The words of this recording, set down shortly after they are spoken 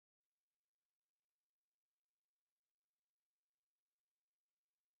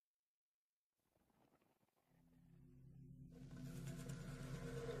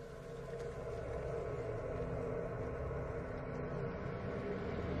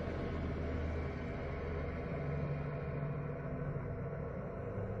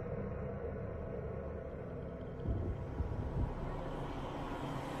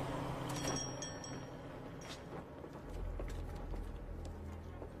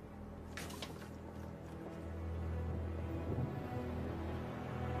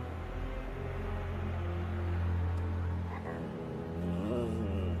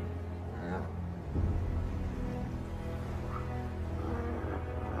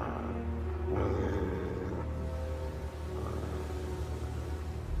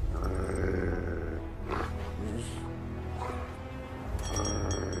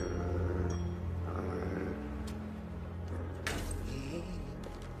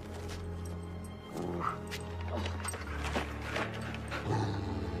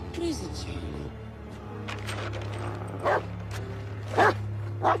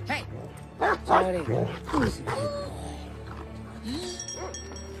Charlie.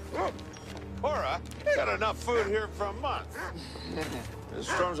 Cora, you got enough food here for a month. The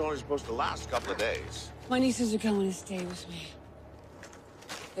storm's only supposed to last a couple of days. My nieces are coming to stay with me.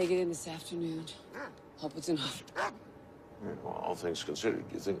 They get in this afternoon. Hope it's enough. Well, all things considered,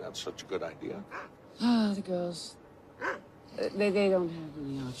 do you think that's such a good idea? Ah, the girls. They don't have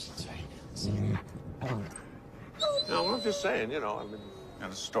any options right now, so... No, I'm just saying, you know, I mean, got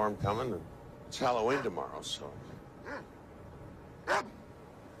a storm coming, and it's Halloween tomorrow, so...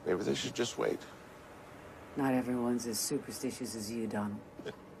 Maybe they should just wait. Not everyone's as superstitious as you, Donald.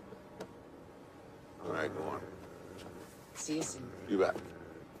 All right, go on. See you soon. You bet.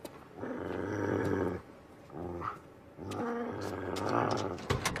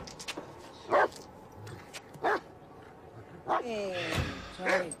 Hey,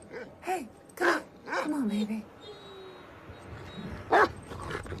 Charlie. Hey, come on, baby.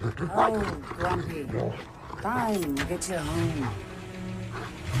 Oh, grumpy. Fine, we'll get you home.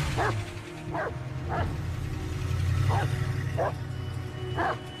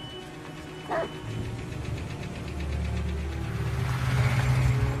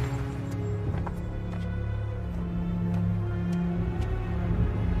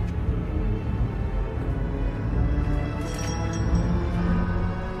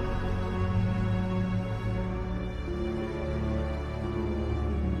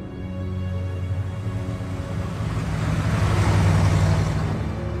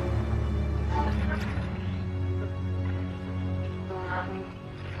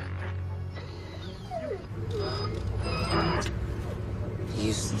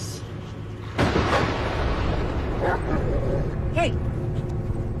 Useless. Hey!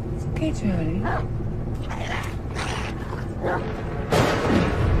 It's okay, Charlie.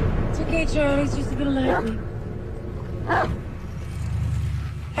 It's okay, Charlie. It's just a bit of lightning.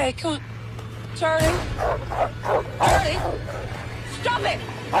 Hey, come on. Charlie! Charlie! Stop it!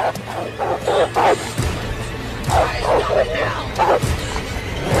 Charlie, stop it now!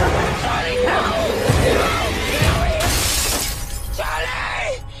 Charlie, no! Charlie!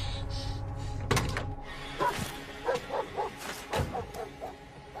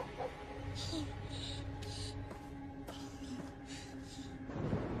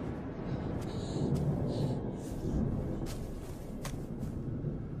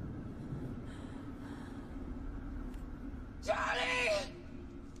 Charlie!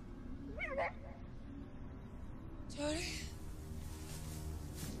 Charlie?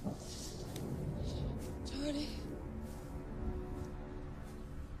 Charlie?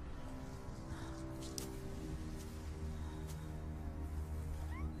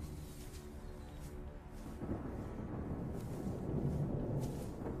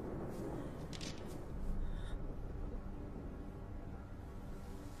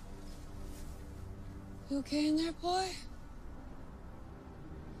 You okay in there, boy?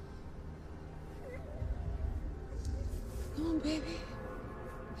 Come on, baby.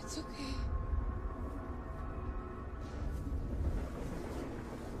 It's okay.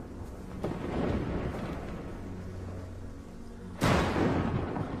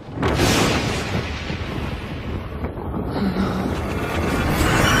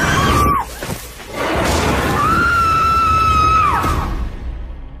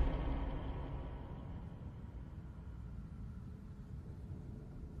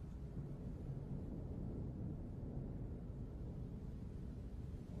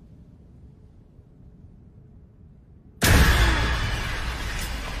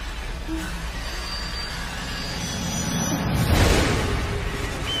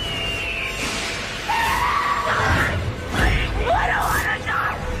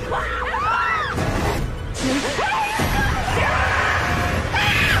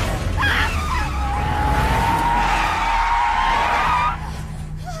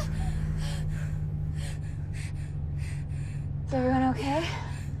 Is everyone okay?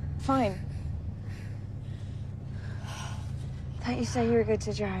 Fine. Thought you said you were good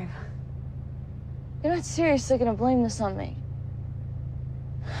to drive. You're not seriously gonna blame this on me.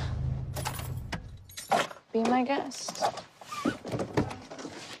 Be my guest.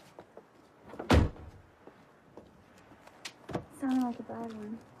 Sounded like a bad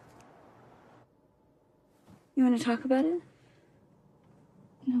one. You want to talk about it?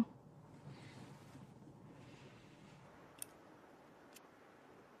 No.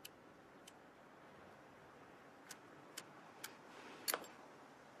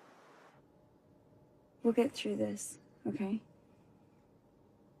 We'll get through this, okay?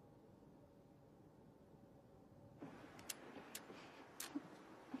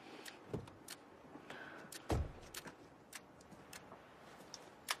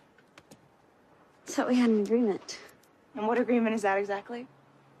 thought we had an agreement. And what agreement is that exactly?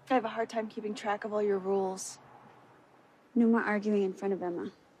 I have a hard time keeping track of all your rules. No more arguing in front of Emma.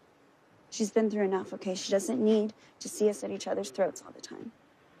 She's been through enough, okay? She doesn't need to see us at each other's throats all the time.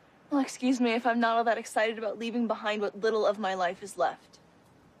 Well, excuse me if I'm not all that excited about leaving behind what little of my life is left.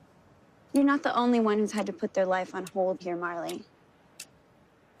 You're not the only one who's had to put their life on hold here, Marley.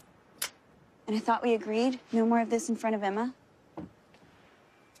 And I thought we agreed no more of this in front of Emma.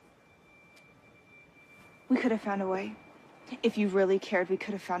 We could have found a way. If you really cared, we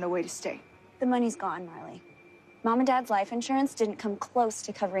could have found a way to stay. The money's gone, Marley. Mom and Dad's life insurance didn't come close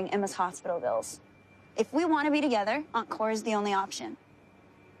to covering Emma's hospital bills. If we want to be together, Aunt Cora's the only option.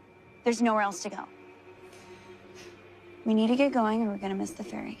 There's nowhere else to go. We need to get going or we're gonna miss the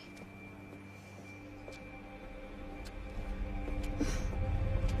ferry.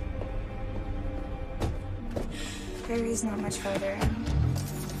 Ferry's not much further.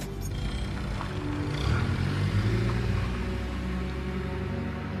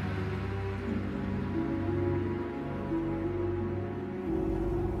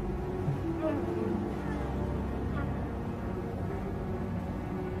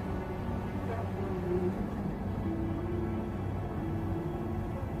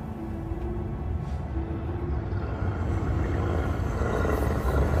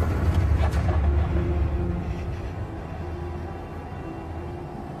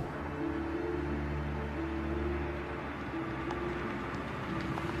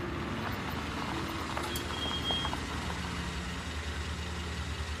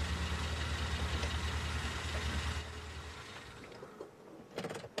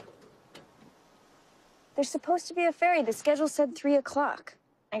 There's supposed to be a ferry. The schedule said 3 o'clock.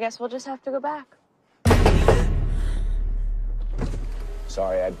 I guess we'll just have to go back.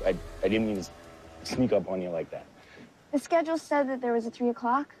 Sorry, I didn't mean to sneak up on you like that. The schedule said that there was a 3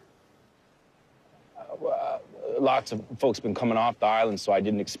 o'clock. Lots of folks been coming off the island, so I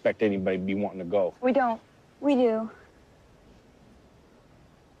didn't expect anybody to be wanting to go. We don't. We do.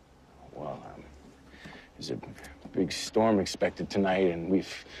 Well, there's a big storm expected tonight, and we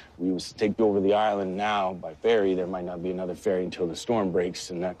was to take you over the island now by ferry. There might not be another ferry until the storm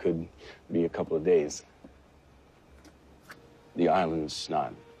breaks, and that could be a couple of days. The island's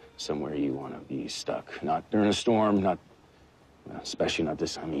not somewhere you want to be stuck. Not during a storm, especially not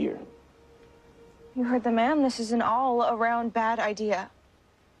this time of year. You heard the man. This is an all-around bad idea.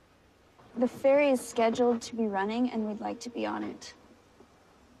 The ferry is scheduled to be running, and we'd like to be on it.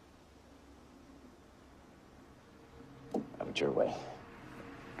 Have it your way.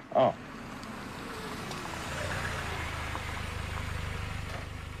 Oh.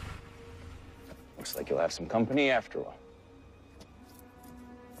 Looks like you'll have some company after all.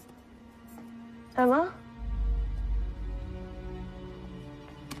 Emma?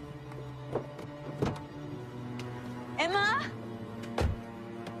 Emma?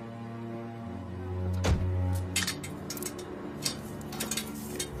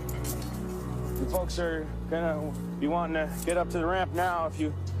 You folks are gonna be wanting to get up to the ramp now if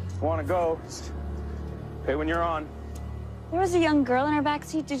you want to go. Okay, when you're on. There was a young girl in our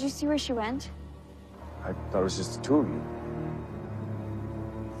backseat. Did you see where she went? I thought it was just the two of you.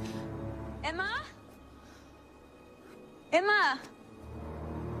 Emma? Emma?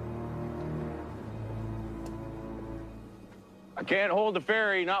 I can't hold the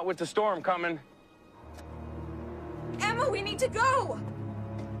ferry, not with the storm coming. Emma, we need to go!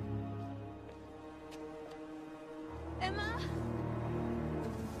 Emma?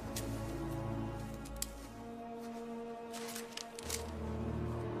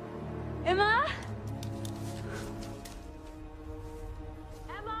 Emma?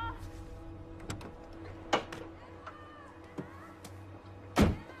 Emma?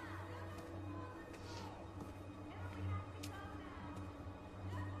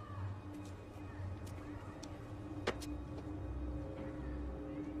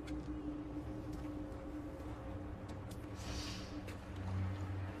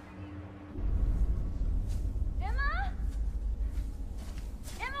 Emma?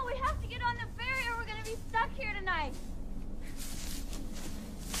 Emma, we have to get on the ferry or we're gonna be stuck here tonight.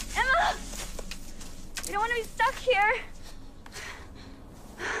 Emma! We don't want to be stuck here.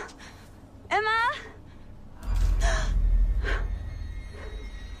 Emma?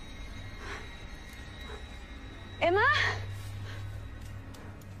 Emma?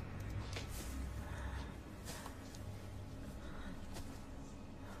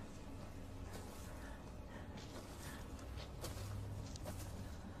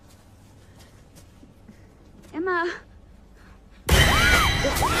 Emma?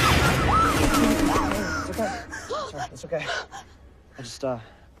 It's okay. Sorry, it's okay. I just,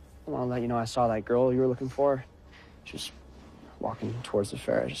 I want to let you know I saw that girl you were looking for. Just walking towards the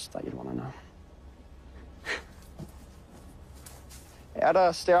fair. I just thought you'd want to know. Hey,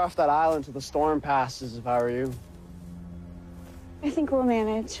 I'd stay off that island until the storm passes if I were you. I think we'll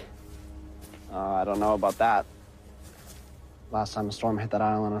manage. I don't know about that. Last time a storm hit that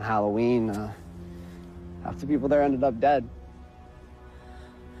island on Halloween, half the people there ended up dead.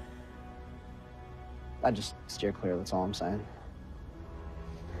 I'd just steer clear, that's all I'm saying.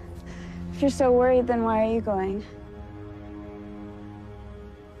 If you're so worried, then why are you going?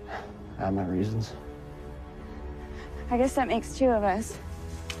 I have my reasons. I guess that makes two of us.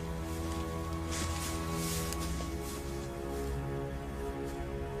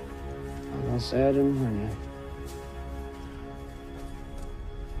 I'm gonna say I didn't warn you.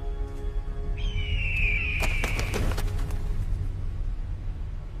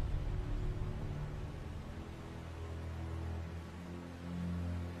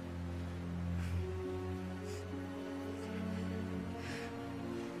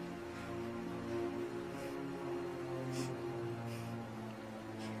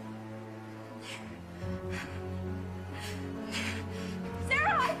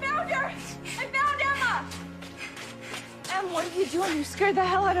 What are you doing? You scared the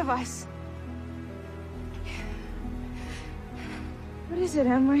hell out of us. What is it,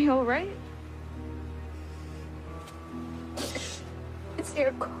 Em? Are you all right? It's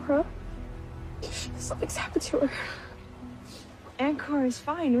Aunt Cora. Something's happened to her. Aunt Cora is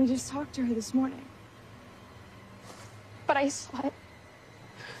fine. We just talked to her this morning. But I saw it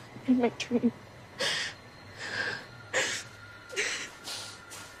in my dream.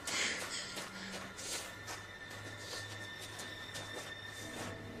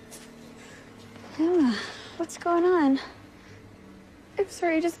 Emma, what's going on? I'm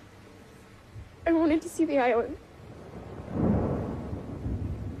sorry, I wanted to see the island.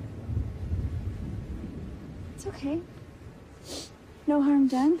 It's okay. No harm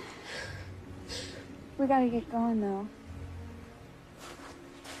done. We gotta get going, though.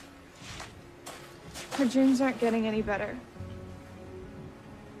 Her dreams aren't getting any better.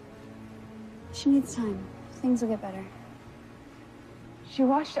 She needs time. Things will get better. She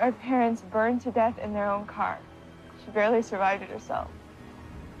watched our parents burn to death in their own car. She barely survived it herself.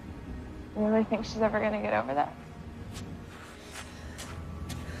 You really think she's ever gonna get over that?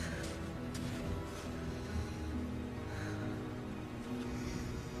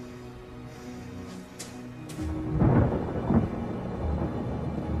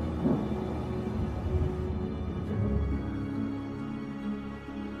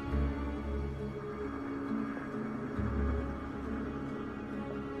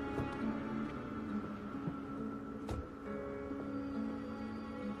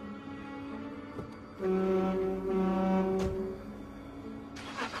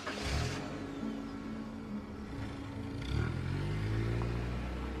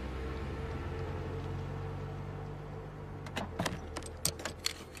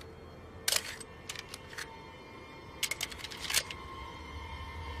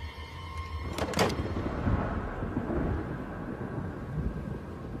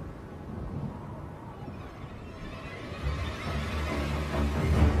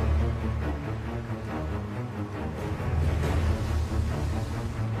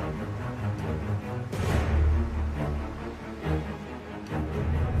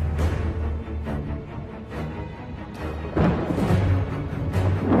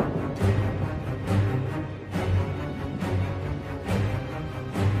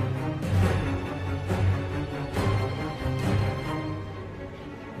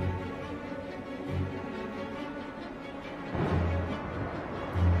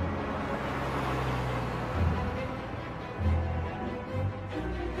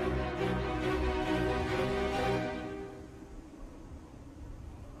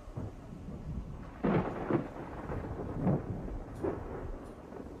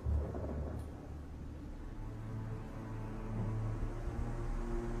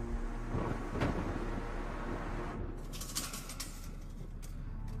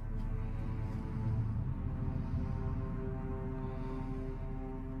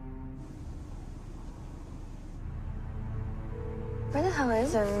 Where the hell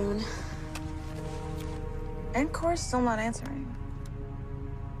is everyone? Aunt Cora's still not answering.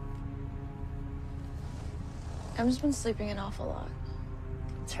 Em's been sleeping an awful lot.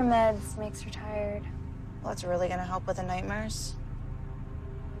 It's her meds, makes her tired. Well, that's really gonna help with the nightmares.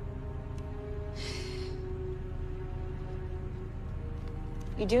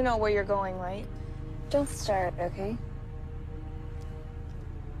 You do know where you're going, right? Don't start, okay?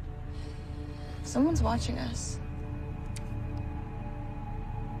 Someone's watching us.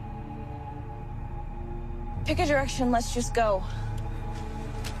 Pick a direction, let's just go.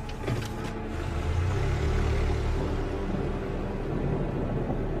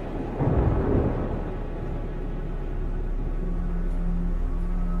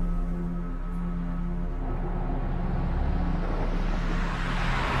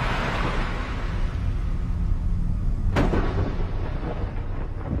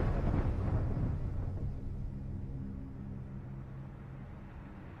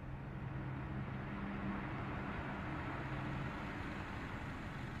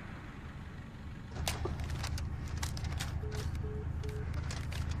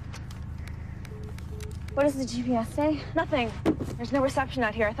 What does the GPS say? Nothing. There's no reception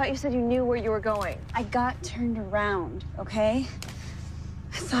out here. I thought you said you knew where you were going. I got turned around, okay?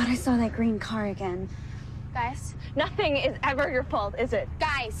 I thought I saw that green car again. Guys, nothing is ever your fault, is it?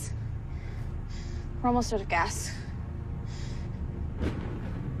 Guys! We're almost out of gas.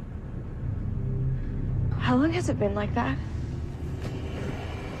 How long has it been like that?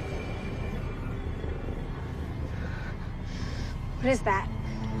 What is that?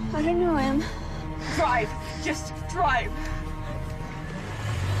 I don't know, Em. Drive. Just drive.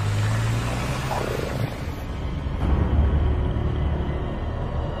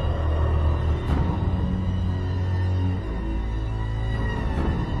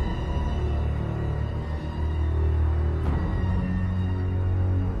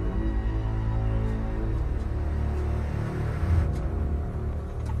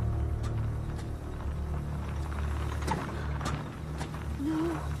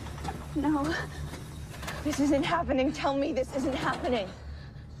 No. This isn't happening. Tell me this isn't happening.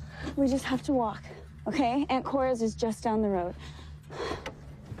 We just have to walk, okay? Aunt Cora's is just down the road.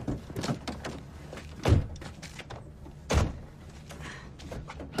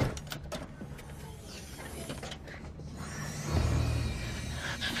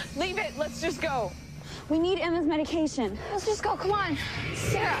 Leave it. Let's just go. We need Emma's medication. Let's just go, come on.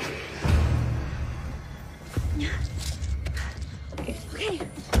 Sarah! Okay,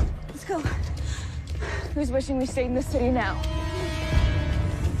 let's go. Who's wishing we stayed in the city now?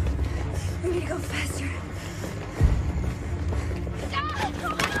 We need to go faster.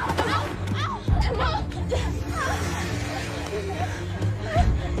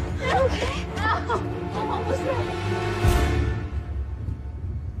 Okay. I'm almost there.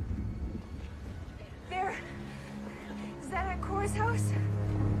 There. Is that Aunt Cora's house?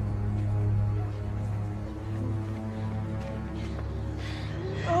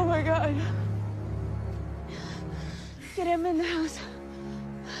 Oh my God. Get him in the house.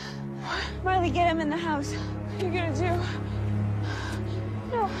 Marley, get him in the house. What are you gonna do?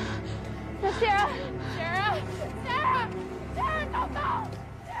 No. No, Sarah. Sarah! Sarah! Sarah, don't go!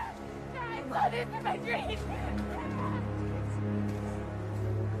 Sarah, I saw this in my dreams!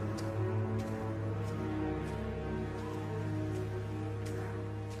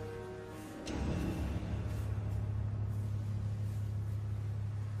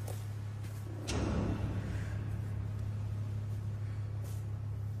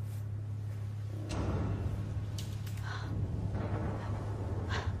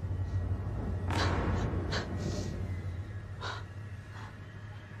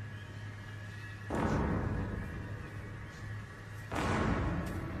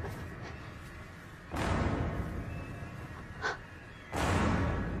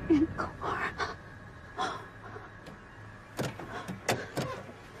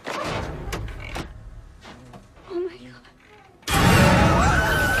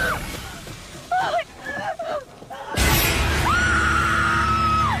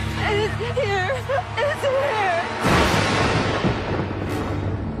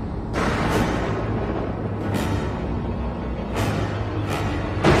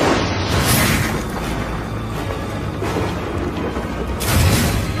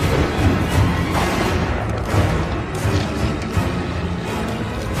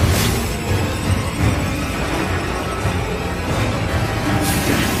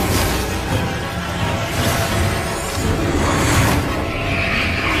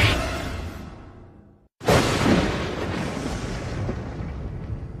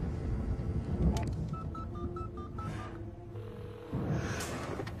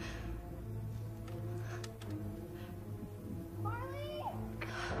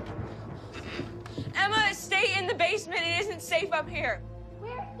 Basement, it isn't safe up here.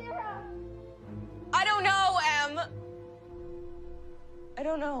 Where's Sarah? I don't know, Em. I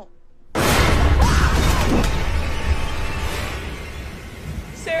don't know.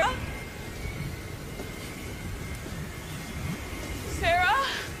 Sarah? Sarah?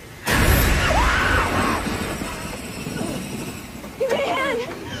 Give me a hand.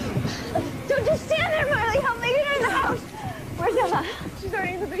 Don't just stand there, Marley. Help me She's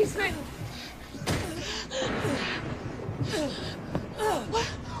already in the basement.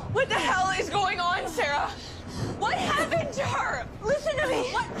 What the hell is going on, Sarah? What happened to her? Listen to me.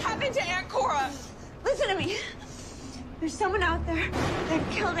 What happened to Aunt Cora? Listen to me. There's someone out there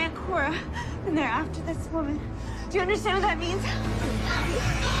that killed Aunt Cora, and they're after this woman. Do you understand what that means?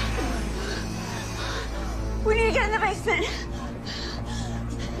 We need to get in the basement.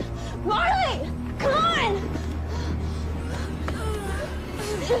 Marley, come on!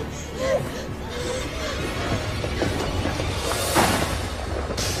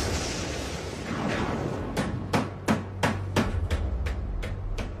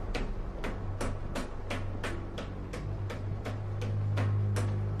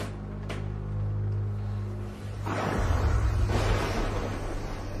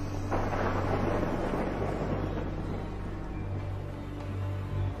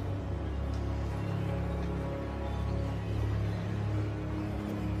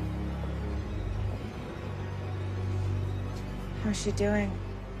 How's she doing?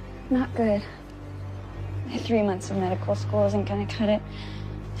 Not good. 3 months of medical school isn't gonna cut it.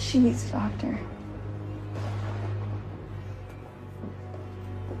 She needs a doctor.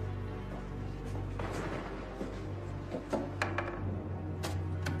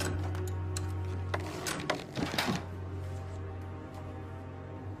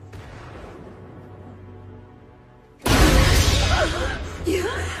 You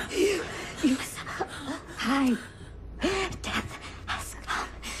hide. Death has come.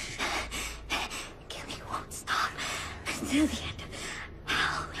 Killing won't stop until the end of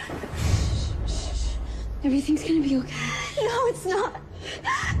Halloween. Shh. Everything's gonna be okay. No, it's not.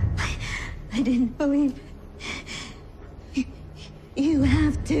 I didn't believe it. You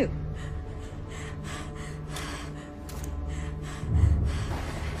have to.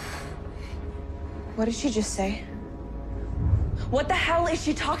 What did she just say? What the hell is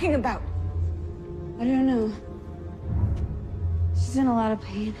she talking about? I don't know. She's in a lot of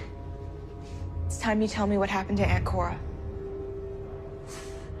pain. It's time you tell me what happened to Aunt Cora.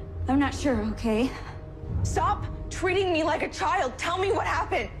 I'm not sure, okay? Stop treating me like a child. Tell me what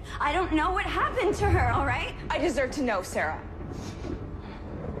happened. I don't know what happened to her, all right? I deserve to know, Sarah.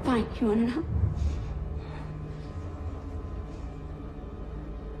 Fine, you wanna know?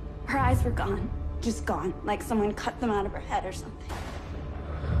 Her eyes were gone. Just gone. Like someone cut them out of her head or something.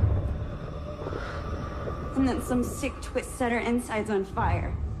 And then some sick twist set her insides on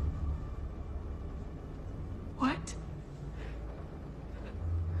fire. What?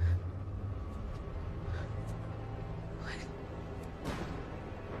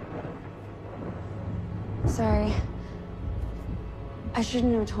 Sorry. I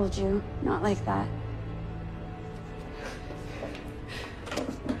shouldn't have told you. Not like that.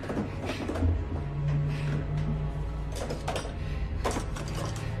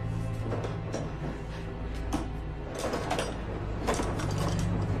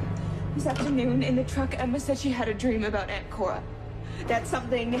 This afternoon in the truck, Emma said she had a dream about Aunt Cora. That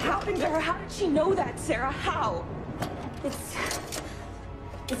something happened to her. How did she know that, Sarah? How?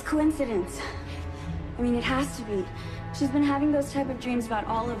 It's coincidence. I mean, it has to be. She's been having those type of dreams about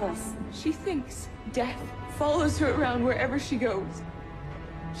all of us. She thinks death follows her around wherever she goes.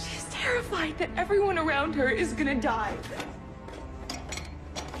 She's terrified that everyone around her is gonna die.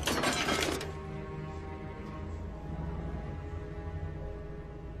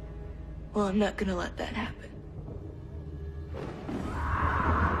 Well, I'm not gonna let that happen.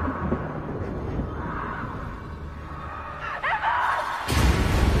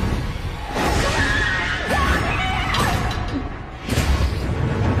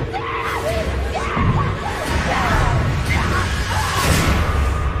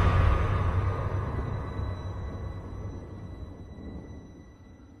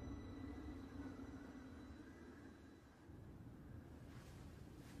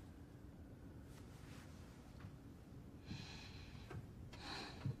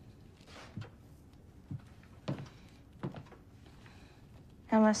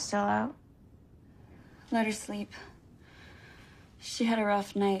 Emma's still out. Let her sleep. She had a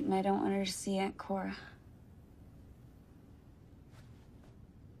rough night, and I don't want her to see Aunt Cora.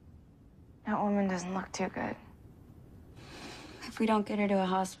 That woman doesn't look too good. If we don't get her to a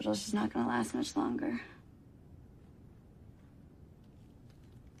hospital, she's not gonna last much longer.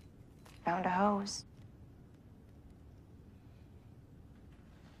 Found a hose.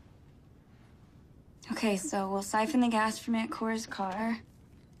 Okay, so we'll siphon the gas from Aunt Cora's car.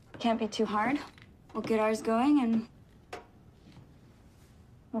 Can't be too hard. We'll get ours going, and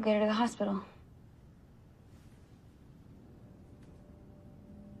we'll get her to the hospital.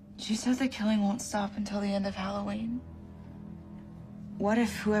 She said the killing won't stop until the end of Halloween. What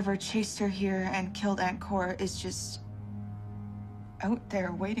if whoever chased her here and killed Aunt Cora is just out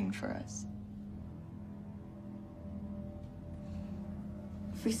there waiting for us?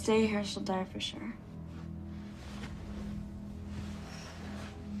 If we stay here, she'll die for sure.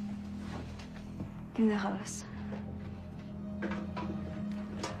 Give me the hose.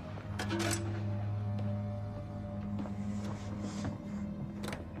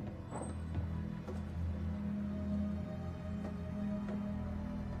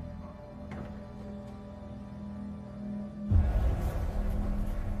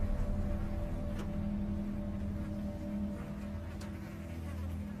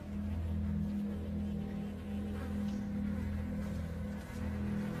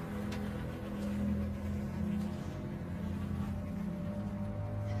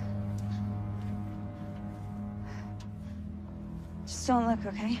 Just don't look,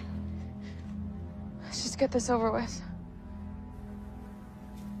 okay? Let's just get this over with.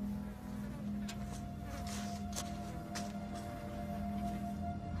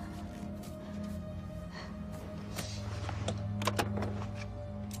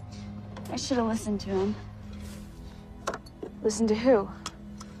 I should have listened to him. Listen to who?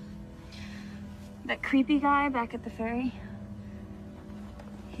 That creepy guy back at the ferry.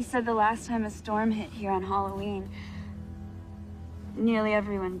 He said the last time a storm hit here on Halloween, nearly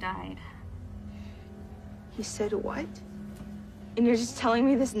everyone died. He said what? And you're just telling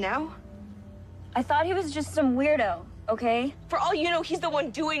me this now? I thought he was just some weirdo, okay? For all you know, he's the one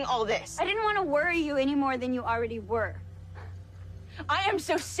doing all this. I didn't want to worry you any more than you already were. I am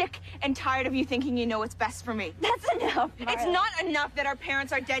so sick and tired of you thinking you know what's best for me. That's enough, Marla. It's not enough that our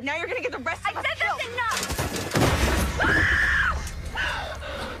parents are dead. Now you're gonna get the rest of us killed. That's enough!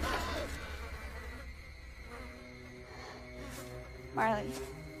 Marley.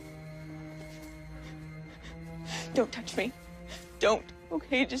 Don't touch me. Don't.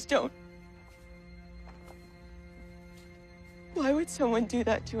 Okay, just don't. Why would someone do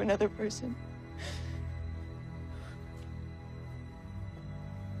that to another person?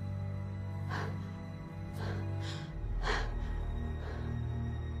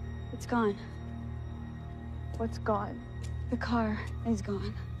 It's gone. What's gone? The car is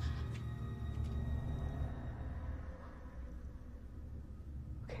gone.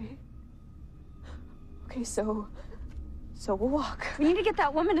 Okay, so we'll walk. We need to get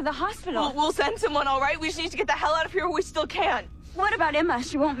that woman to the hospital. We'll send someone, all right? We just need to get the hell out of here while we still can. What about Emma?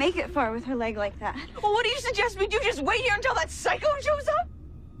 She won't make it far with her leg like that. Well, what do you suggest we do? Just wait here until that psycho shows up?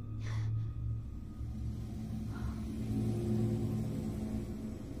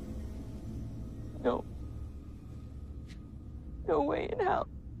 No. No way in hell.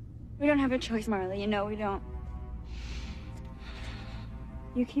 We don't have a choice, Marley. You know we don't.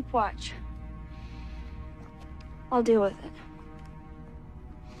 You keep watch. I'll deal with it.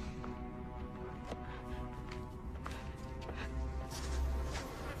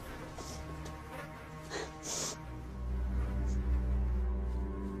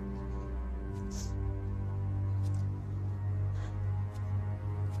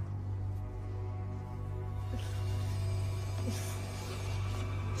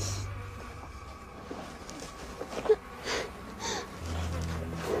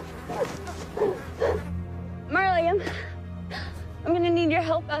 I'm gonna need your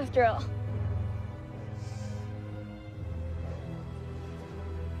help after all.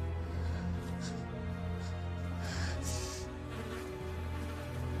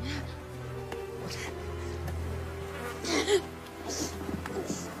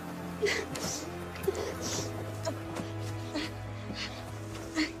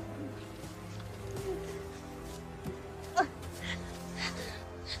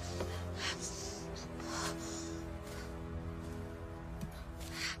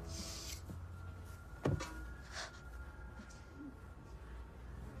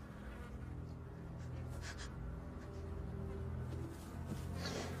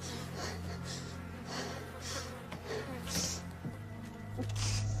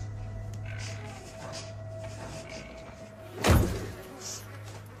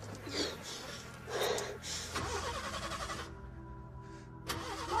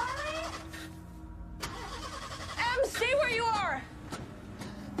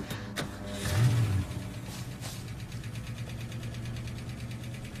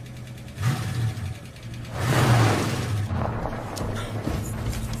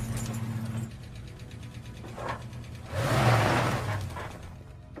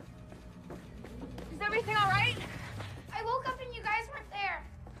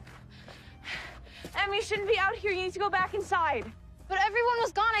 You shouldn't be out here. You need to go back inside. But everyone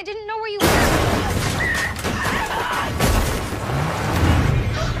was gone. I didn't know where you were.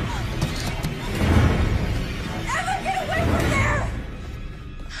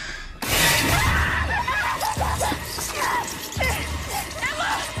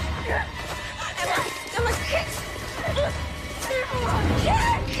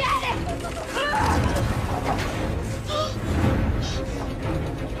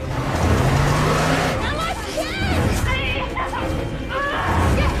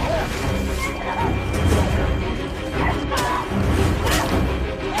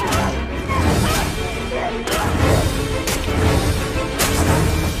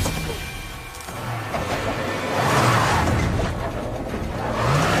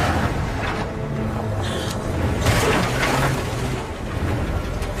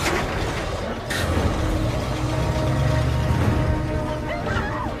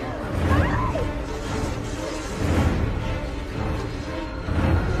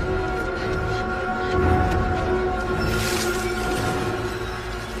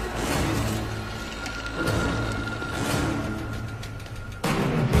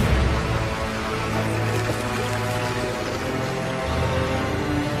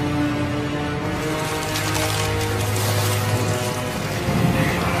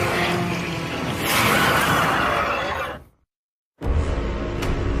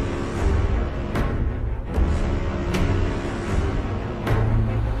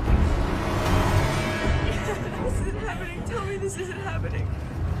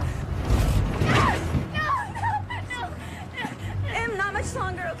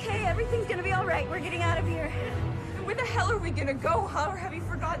 right, we're getting out of here. Where the hell are we gonna go, huh? Or have you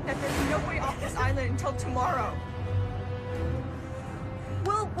forgotten that there's no way off this island until tomorrow?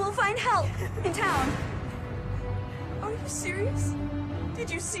 We'll find help in town. Are you serious?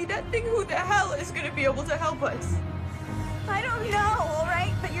 Did you see that thing? Who the hell is gonna be able to help us? I don't know, all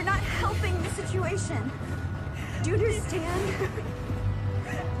right? But you're not helping the situation. Do you understand?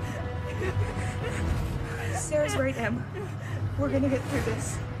 Sarah's right, Em. We're gonna get through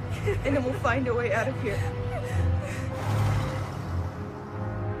this, and then we'll find a way out of here.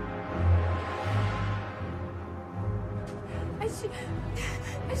 I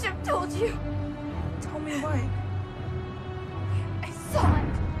should have told you. Tell me why. I saw it.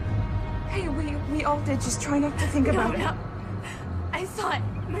 Hey, we all did. Just try not to think about it. I saw it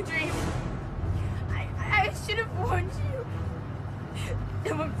in my dream. I should have warned you.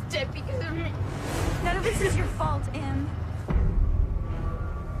 Someone's dead because of me. None of this is your fault, Em.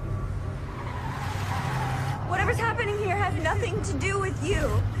 Whatever's happening here has nothing to do with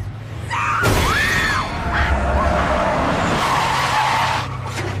you.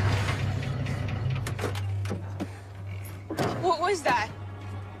 What was that?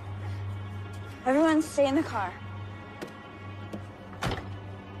 Everyone stay in the car.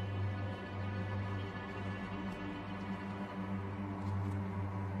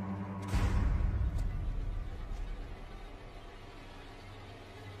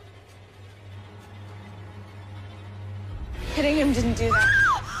 Hitting him didn't do that.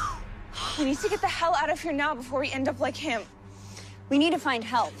 We need to get the hell out of here now before we end up like him. We need to find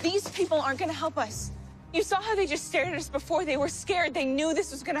help. These people aren't gonna help us. You saw how they just stared at us before. They were scared. They knew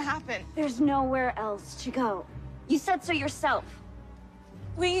this was gonna happen. There's nowhere else to go. You said so yourself.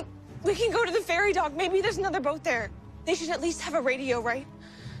 We can go to the ferry dock. Maybe there's another boat there. They should at least have a radio, right?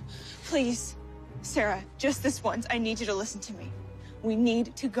 Please, Sarah, just this once, I need you to listen to me. We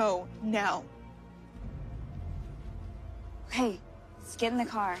need to go now. Okay, let's get in the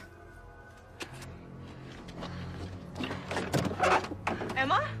car.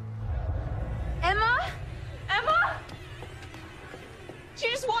 Emma? Emma? Emma? She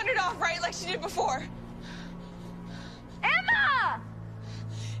just wandered off, right? Like she did before. Emma!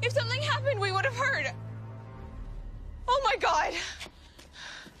 If something happened, we would have heard. Oh my God.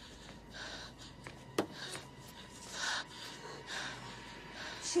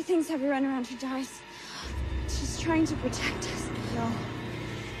 She thinks everyone around her dies. She's trying to protect us. No.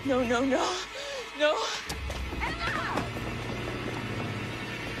 No, no, no. No. Emma!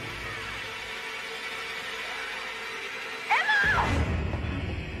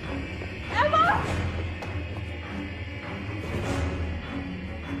 Emma!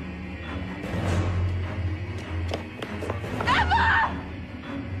 Emma! Emma!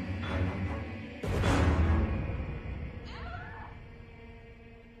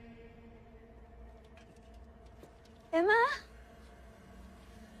 Emma?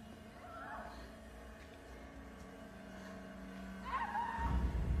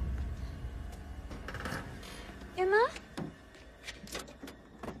 Emma?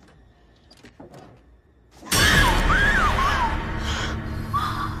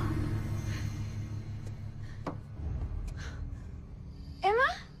 Emma?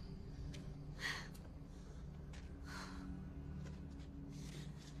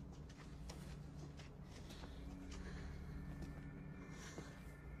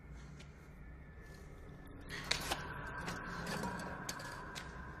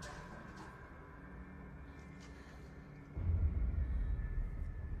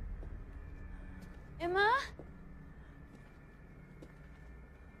 Emma?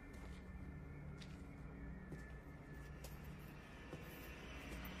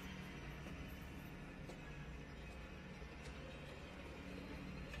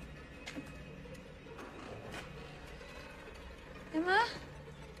 Emma?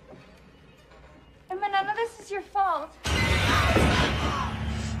 Emma, none of this is your fault.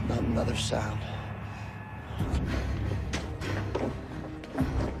 Not another sound.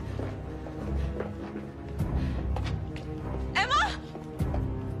 Emma?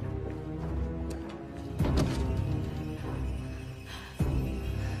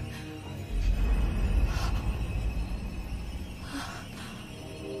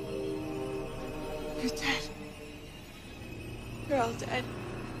 You're dead. You're all dead.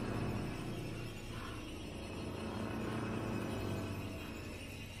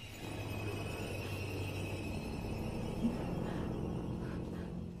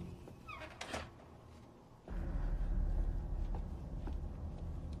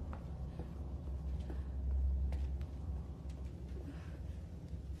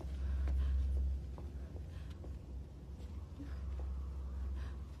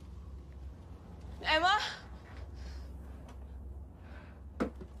 Emma?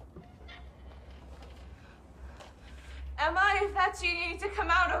 Emma, if that's you, you need to come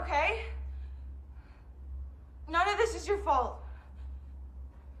out, okay? None of this is your fault.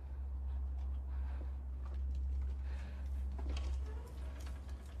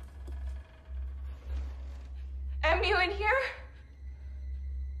 Em, you in here?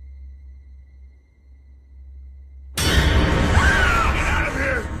 Get out of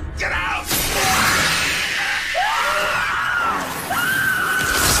here! Get out!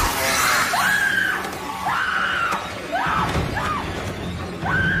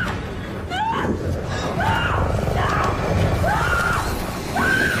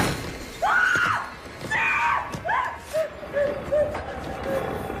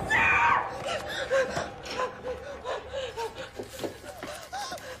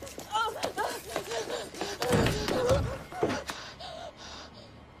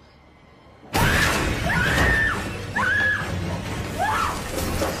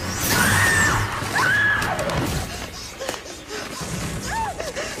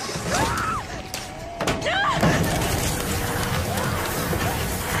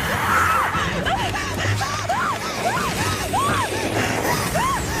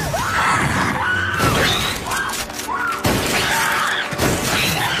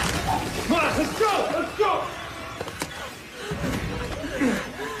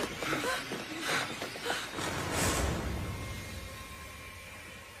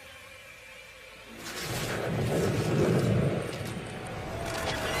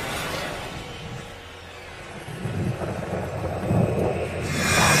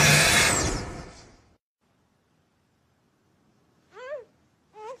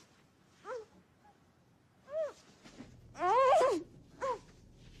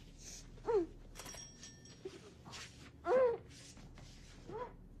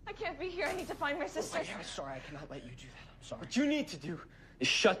 Be here. I need to find my sister. I'm sorry, I cannot let you do that. I'm sorry. What you need to do is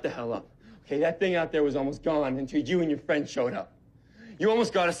shut the hell up. Okay, that thing out there was almost gone until you and your friend showed up. You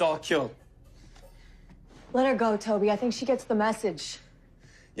almost got us all killed. Let her go, Toby. I think she gets the message.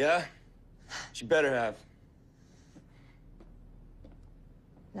 Yeah? She better have.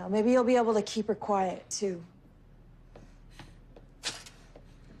 Now, maybe you'll be able to keep her quiet, too.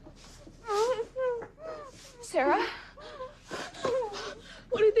 Sarah?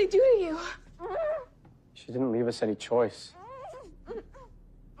 What did they do to you? She didn't leave us any choice.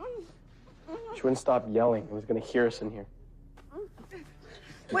 She wouldn't stop yelling. It was gonna hear us in here.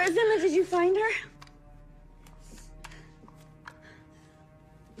 Where's Emma? Did you find her?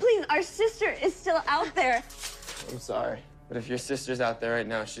 Please, our sister is still out there. I'm sorry, but if your sister's out there right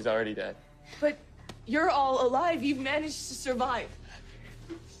now, she's already dead. But you're all alive. You've managed to survive.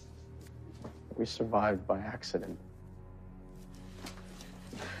 We survived by accident.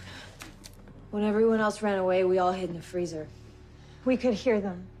 When everyone else ran away, we all hid in the freezer. We could hear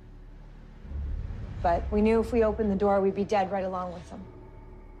them. But we knew if we opened the door, we'd be dead right along with them.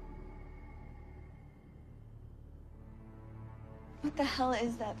 What the hell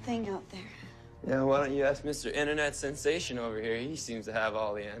is that thing out there? Yeah, why don't you ask Mr. Internet Sensation over here? He seems to have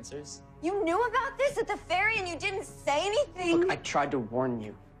all the answers. You knew about this at the ferry and you didn't say anything? Look, I tried to warn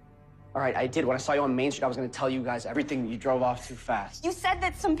you. All right, I did. When I saw you on Main Street, I was going to tell you guys everything, but you drove off too fast. You said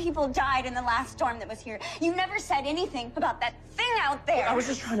that some people died in the last storm that was here. You never said anything about that thing out there. I was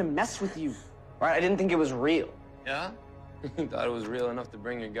just trying to mess with you. All right, I didn't think it was real. Yeah? You thought it was real enough to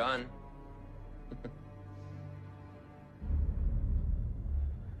bring your gun.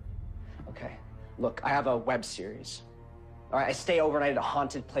 Okay, look, I have a web series. All right, I stay overnight at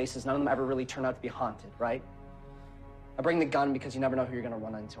haunted places. None of them ever really turn out to be haunted, right? I bring the gun because you never know who you're gonna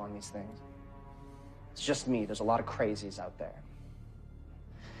run into on these things. It's just me. There's a lot of crazies out there.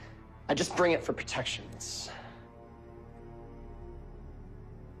 I just bring it for protection.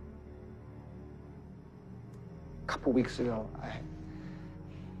 A couple weeks ago,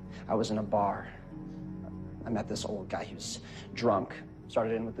 I was in a bar. I met this old guy. He was drunk.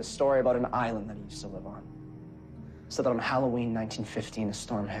 Started in with this story about an island that he used to live on. Said that on Halloween 1915, a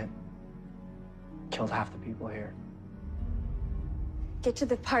storm hit. Killed half the people here. Get to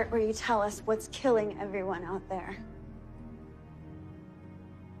the part where you tell us what's killing everyone out there.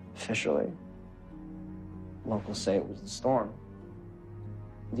 Officially, locals say it was the storm.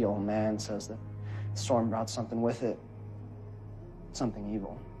 The old man says that the storm brought something with it. Something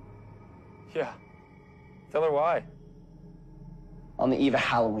evil. Yeah. Tell her why. On the eve of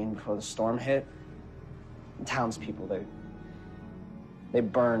Halloween, before the storm hit, the townspeople, they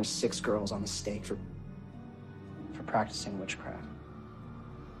burned 6 girls on the stake for practicing witchcraft.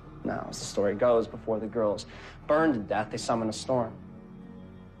 Now, as the story goes, before the girls burned to death, they summoned a storm.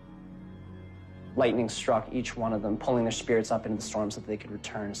 Lightning struck each one of them, pulling their spirits up into the storm so that they could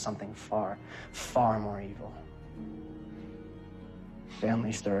return to something far, far more evil. They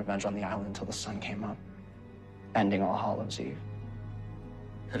unleashed their revenge on the island until the sun came up, ending All Hallows Eve.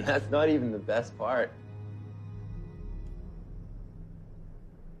 And that's not even the best part.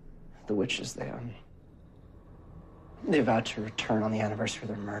 The witches, they vowed to return on the anniversary of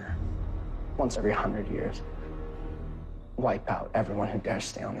their murder. Once every 100 years. Wipe out everyone who dares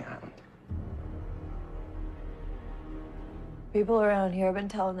stay on the island. People around here have been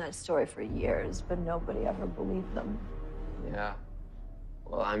telling that story for years, but nobody ever believed them. Yeah.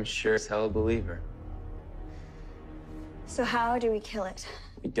 Well, I'm sure as hell a believer. So how do we kill it?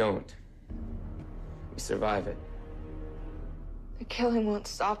 We don't. We survive it. The killing won't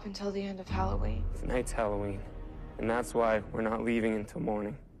stop until the end of Halloween. Tonight's Halloween, and that's why we're not leaving until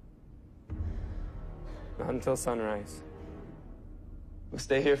morning. Not until sunrise. We'll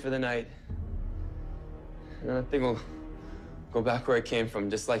stay here for the night. And then I think we'll go back where I came from,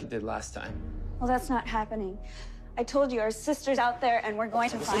 just like it did last time. Well, that's not happening. I told you, our sister's out there, and we're going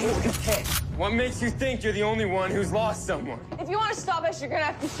to find her. What makes you think you're the only one who's lost someone? If you want to stop us, you're gonna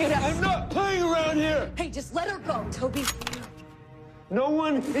have to shoot us. I'm not playing around here! Hey, just let her go, Toby. No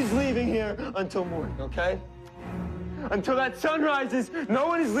one is leaving here until morning, okay? Until that sun rises, no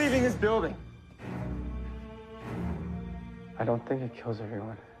one is leaving this building. I don't think it kills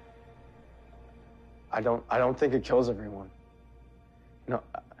everyone. I don't think it kills everyone. No,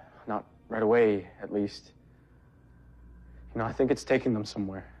 not right away, at least. You know, I think it's taking them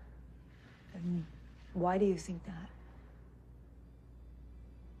somewhere. And why do you think that?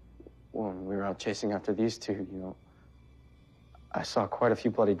 Well, when we were out chasing after these two, you know, I saw quite a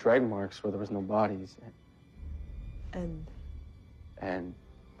few bloody drag marks where there was no bodies. And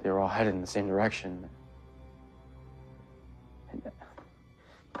they were all headed in the same direction. And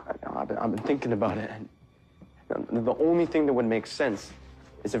I've been thinking about it, and the only thing that would make sense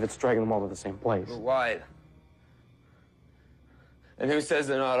is if it's dragging them all to the same place. But why? And who says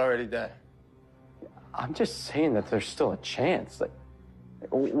they're not already dead? I'm just saying that there's still a chance. Like,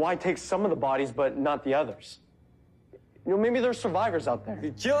 why take some of the bodies but not the others? You know, maybe there's survivors out there.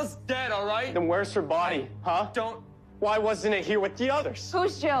 Jill's dead, all right? Then where's her body, huh? Don't. Why wasn't it here with the others?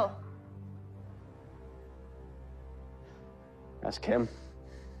 Who's Jill? That's Kim.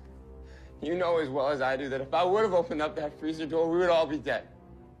 You know as well as I do that if I would have opened up that freezer door, we would all be dead.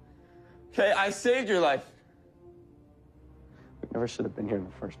 Okay, I saved your life. We never should have been here in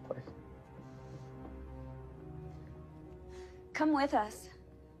the first place. Come with us.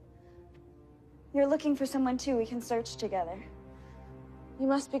 You're looking for someone too. We can search together. You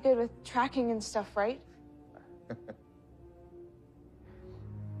must be good with tracking and stuff, right?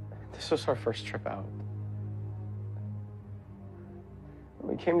 This was our first trip out.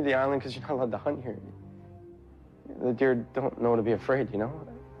 We came to the island because you're not allowed to hunt here. The deer don't know to be afraid, you know?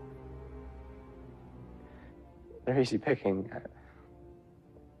 They're easy picking.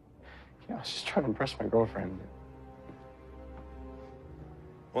 I was just trying to impress my girlfriend.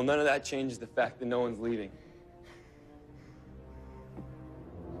 Well, none of that changes the fact that no one's leaving.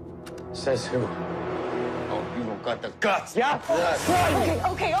 Says who? Oh, you don't got the guts. Yeah.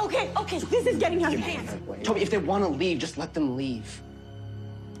 Okay. This is getting out of hand. Toby, if they want to leave, just let them leave.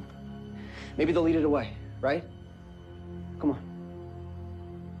 Maybe they'll lead it away, right? Come on.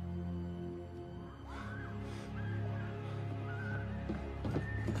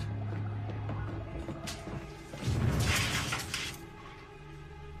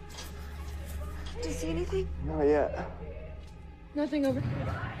 Do you see anything? Not yet. Nothing over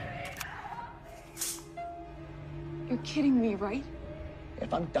here. You're kidding me, right?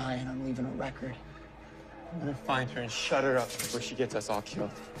 If I'm dying, I'm leaving a record. I'm gonna find her and shut her up before she gets us all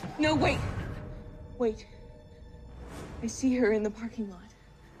killed. No, wait. Wait. I see her in the parking lot.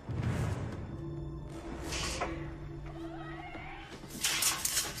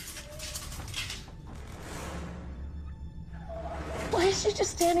 Why is she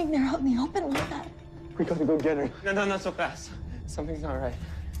just standing there out in the open like that? We gotta go get her. No, not so fast. Something's not right.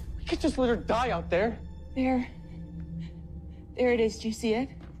 We can't just let her die out there. There it is. Do you see it?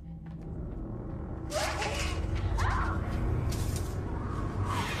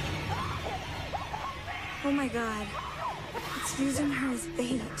 Oh my God. It's using her as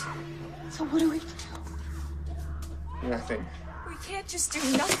bait. So what do we do? Nothing. We can't just do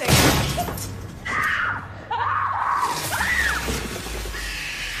nothing.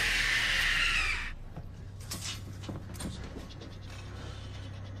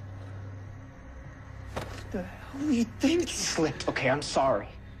 The hell do you think? It slipped. Okay, I'm sorry.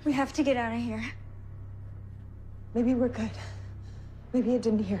 We have to get out of here. Maybe we're good. Maybe it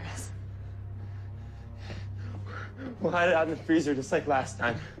didn't hear us. We'll hide it out in the freezer just like last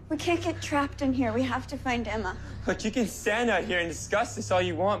time. We can't get trapped in here. We have to find Emma. Look, you can stand out here and discuss this all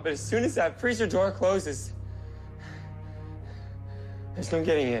you want, but as soon as that freezer door closes, there's no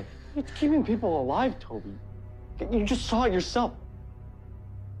getting in. It's keeping people alive, Toby. You just saw it yourself.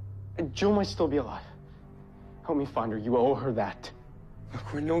 And Jill might still be alive. Help me find her. You owe her that.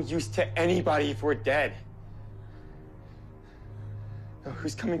 Look, we're no use to anybody if we're dead. Now,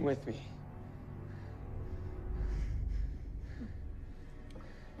 who's coming with me?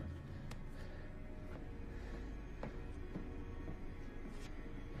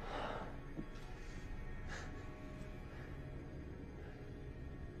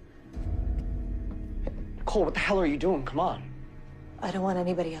 Nicole, what the hell are you doing? Come on. I don't want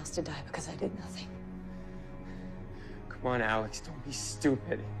anybody else to die because I did nothing. Come on, Alex, don't be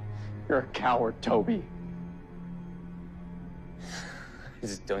stupid. You're a coward, Toby. I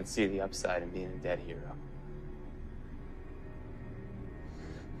just don't see the upside in being a dead hero.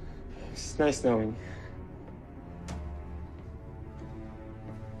 It's nice knowing you.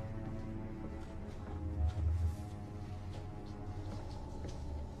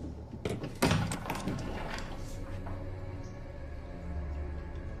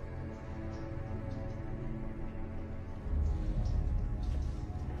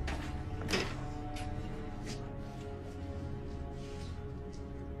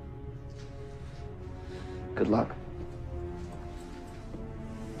 Good luck.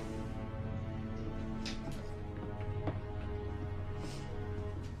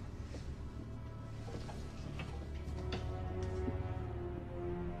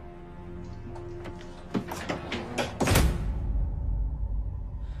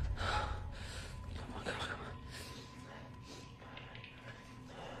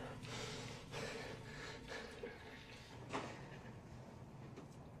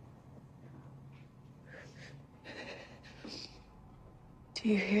 Do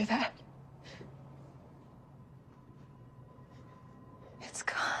you hear that? It's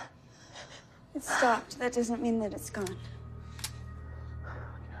gone. It stopped. That doesn't mean that it's gone. I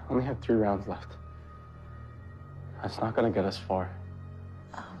only have 3 rounds left. That's not gonna get us far.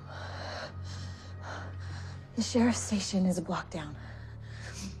 The sheriff's station is a block down.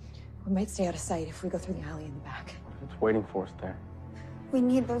 We might stay out of sight if we go through the alley in the back. It's waiting for us there. We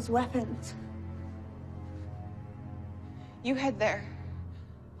need those weapons. You head there.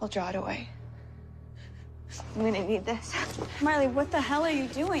 I'll draw it away. I'm gonna need this. Marley, what the hell are you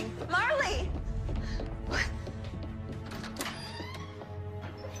doing? Marley! What?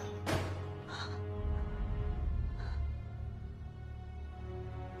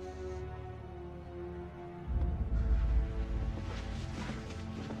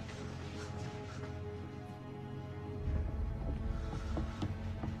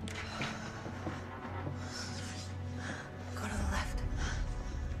 Go to the left.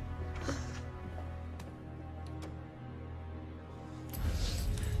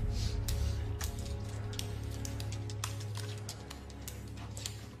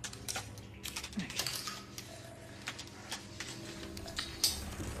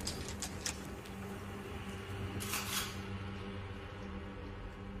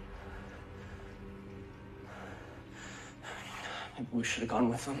 Maybe we should have gone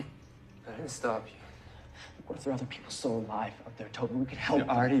with them. I didn't stop you. What if there are other people still alive out there, Toby? We could help We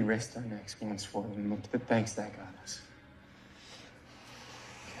them. already risked our necks once for them. Look at the thanks that got us.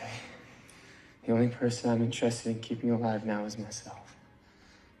 Okay? The only person I'm interested in keeping alive now is myself.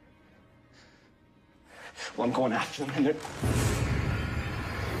 Well, I'm going after them, and they're...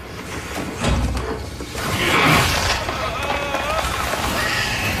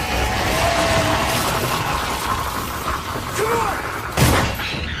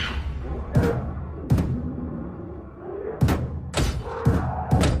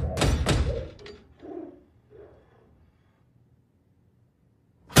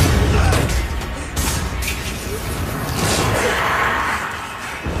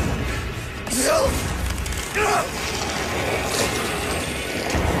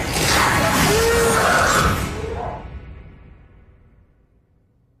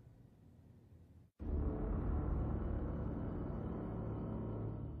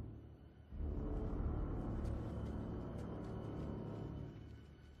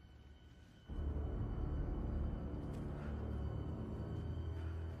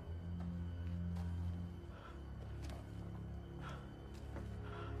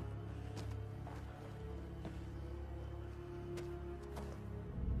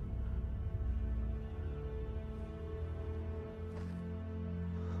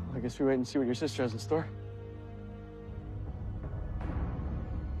 I guess we wait and see what your sister has in store.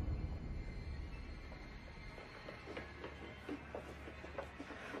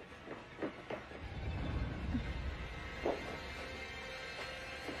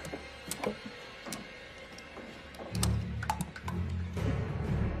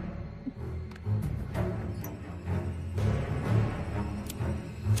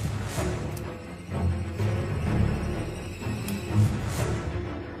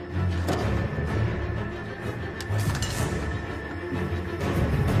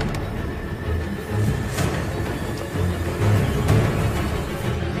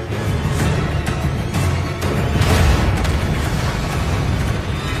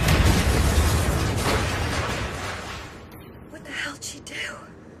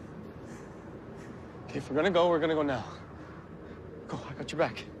 we're gonna go now. Go, I got your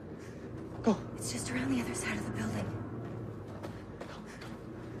back. Go. It's just around the other side of the building.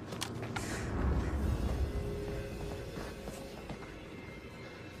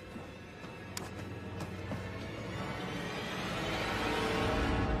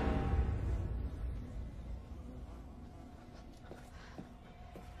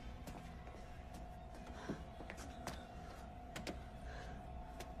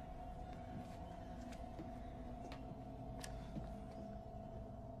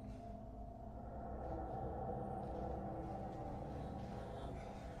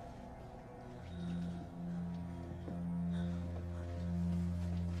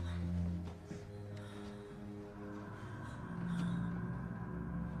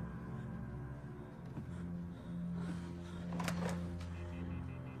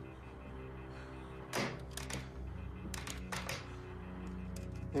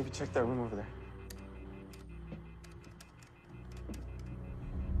 Maybe check that room over there.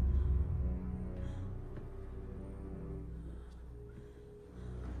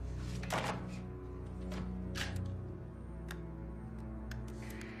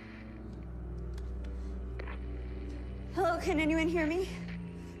 Hello, can anyone hear me?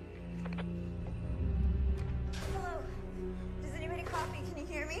 Hello? Does anybody copy? Can you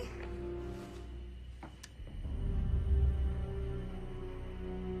hear me?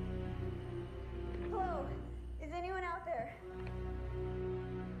 Hello? Is anyone out there?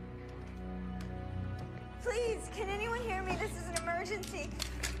 Please, can anyone hear me? This is an emergency.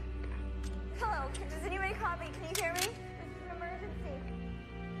 Hello? Does anybody copy? Can you hear me? This is an emergency.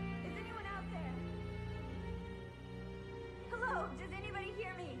 Is anyone out there? Hello? Does anybody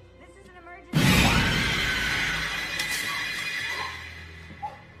hear me? This is an emergency.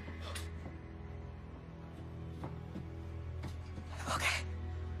 Okay.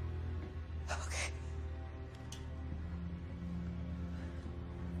 Okay.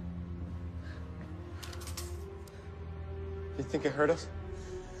 You think it hurt us?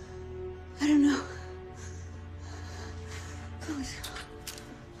 I don't know. Please.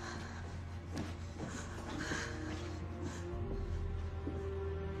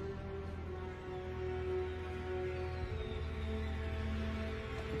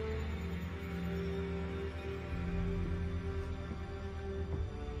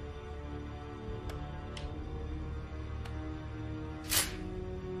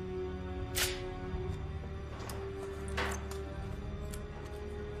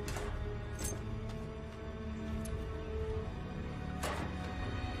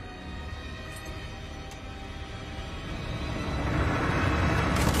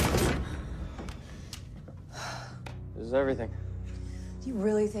 This is everything. Do you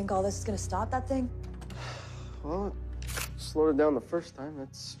really think all this is gonna stop that thing? Well, it slowed it down the first time.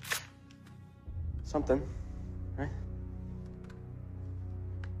 That's something, right?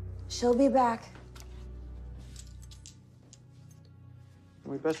 She'll be back.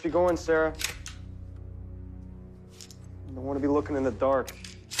 We best be going, Sarah. I don't want to be looking in the dark.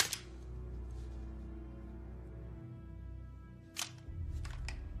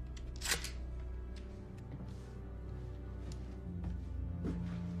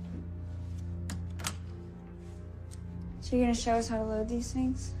 So you're gonna show us how to load these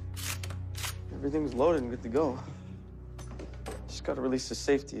things? Everything's loaded and good to go. Just gotta release the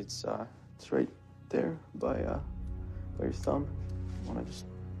safety. It's right there by your thumb. You wanna just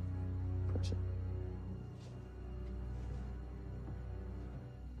press it?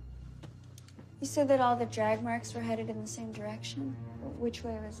 You said that all the drag marks were headed in the same direction. Which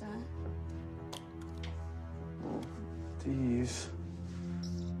way was that? Well, these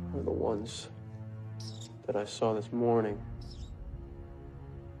are the ones that I saw this morning.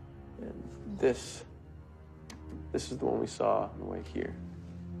 And this is the one we saw on the way here.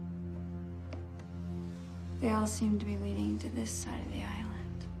 They all seem to be leading to this side of the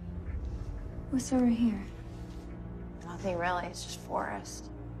island. What's over here? Nothing really, it's just forest.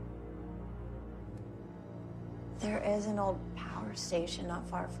 There is an old power station not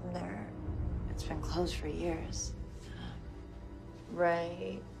far from there. It's been closed for years.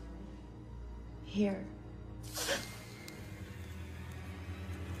 Right here.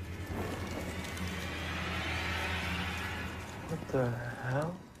 What the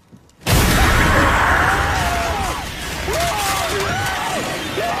hell?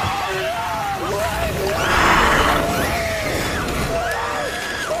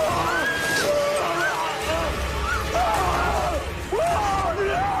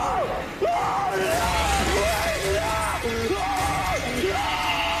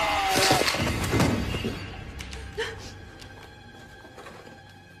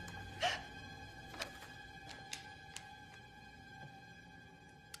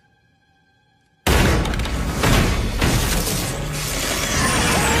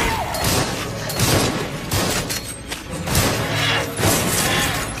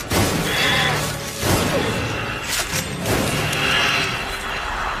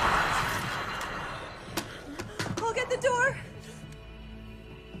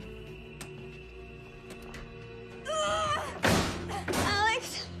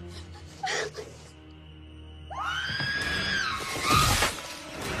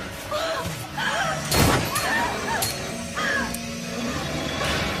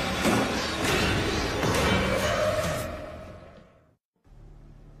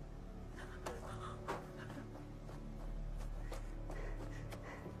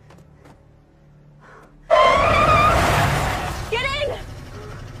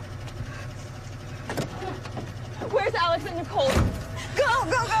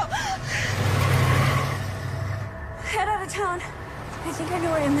 town. I think I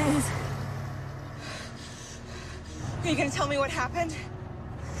know where Emma is. Are you gonna tell me what happened?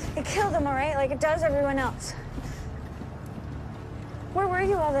 It killed him, all right? Like it does everyone else. Where were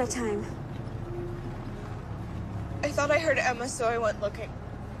you all that time? I thought I heard Emma, so I went looking.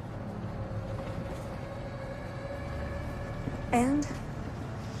 And?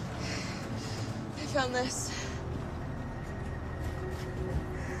 I found this.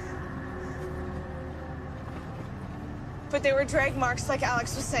 But they were drag marks, like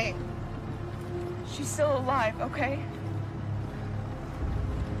Alex was saying. She's still alive, okay?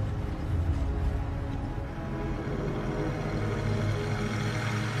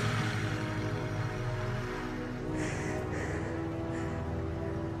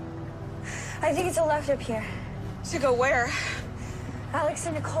 I think it's a left up here. To go where? Alex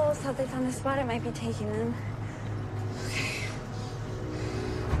and Nicole thought they found a spot it might be taking them. Okay.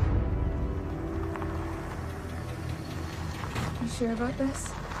 You sure about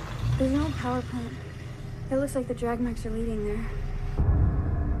this? There's no power plant. It looks like the drag marks are leading there.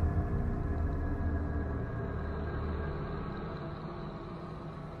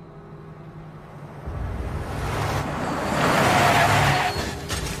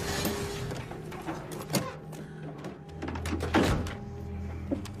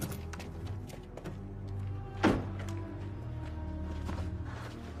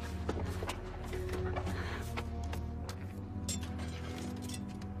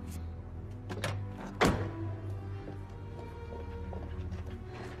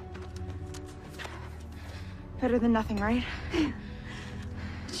 Better than nothing, right? It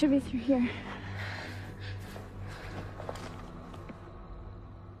should be through here.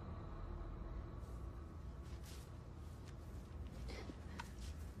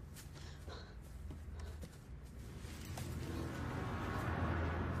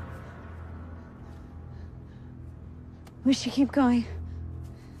 We should keep going.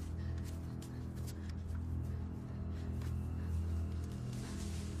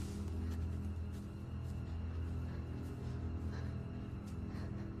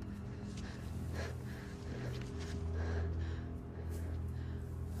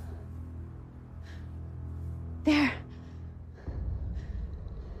 There.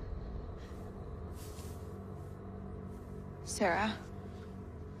 Sarah.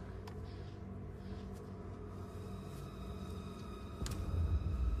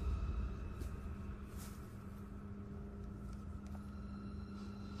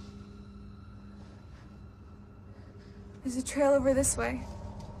 There's a trail over this way.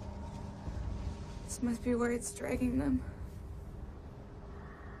 This must be where it's dragging them.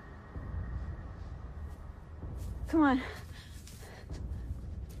 Come on.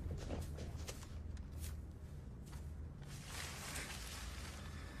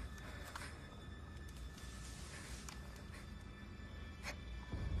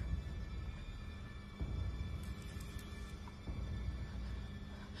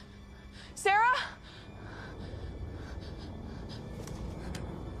 Sarah?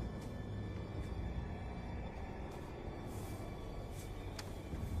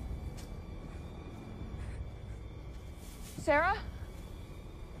 Sarah?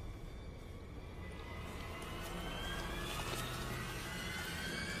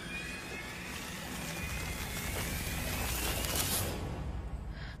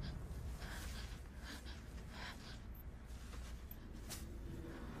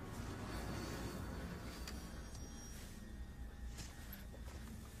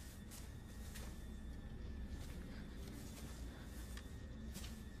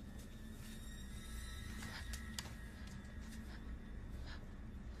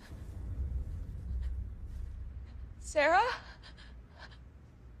 Sarah?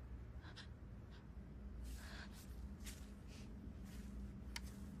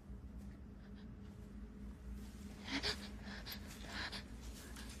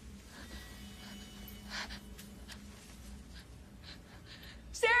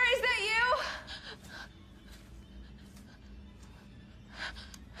 Sarah, is that you?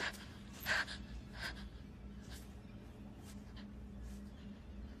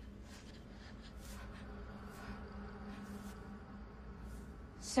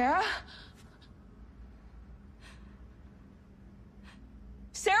 Sarah?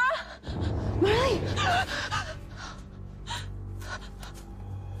 Sarah? Marley!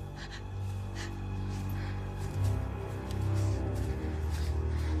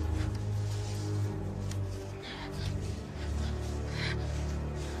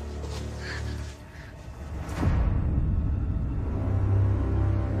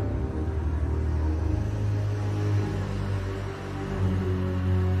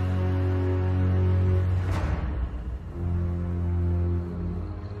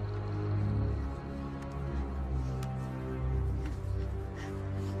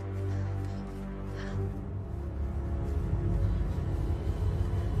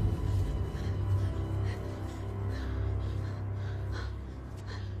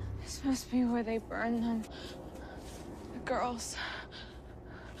 This must be where they burn them. The girls.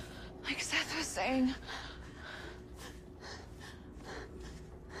 Like Seth was saying.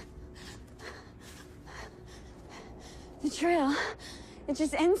 The trail, it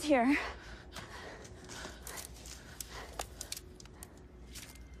just ends here.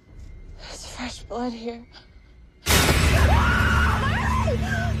 There's fresh blood here.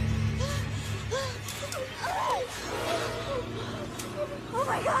 Oh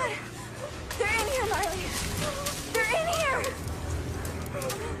my God! They're in here, Marley! They're in here!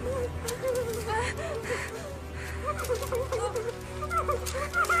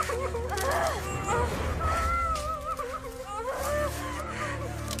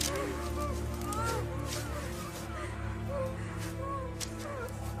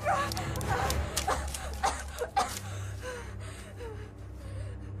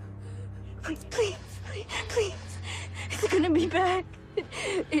 Please. It's gonna be back.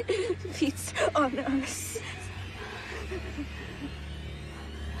 It feeds on us.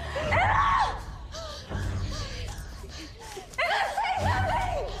 Emma! Emma, say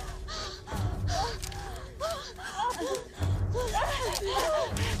something!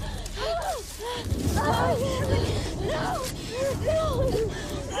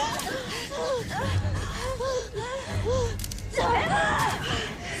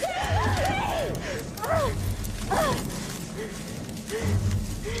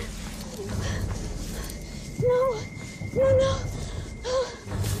 No. Emma!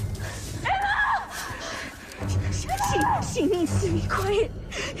 She needs to be quiet.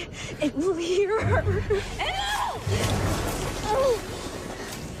 It will hear her. Emma!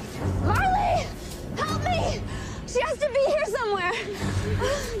 Marley! Help me! She has to be here somewhere.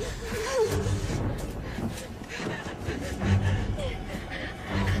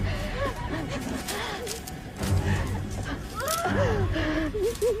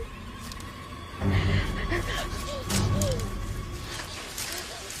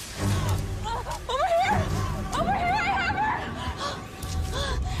 Over here, I have her!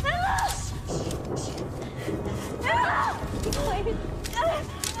 Emma! Emma! Be quiet.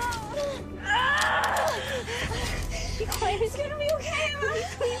 Be quiet, it's gonna be okay, Emma.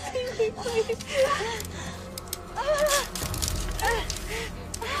 Please.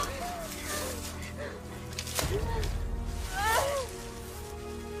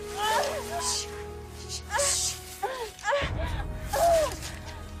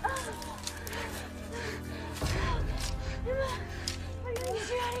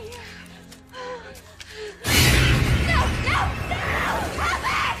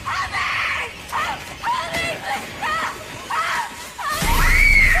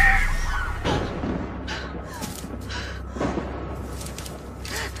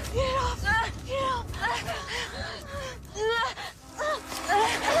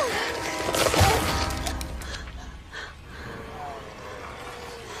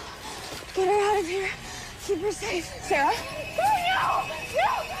 Get her out of here. Keep her safe. Sarah? Oh,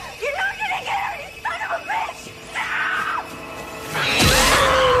 no! You're not gonna get her, you son of a bitch!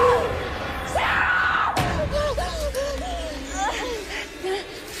 Stop!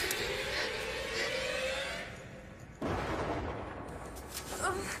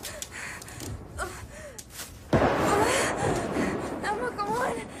 Emma, come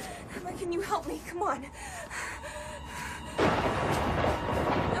on. Emma, can you help me? Come on.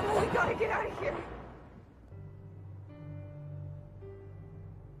 Emma, we gotta get out of here.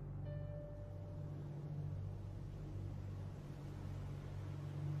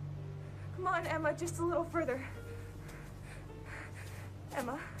 Come on, Emma, just a little further.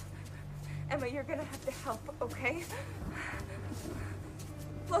 Emma, you're gonna have to help, okay?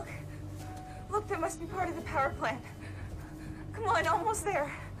 Look, that must be part of the power plant. Come on, almost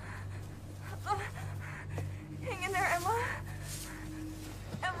there. Hang in there, Emma.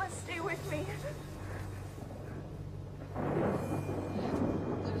 Emma, stay with me.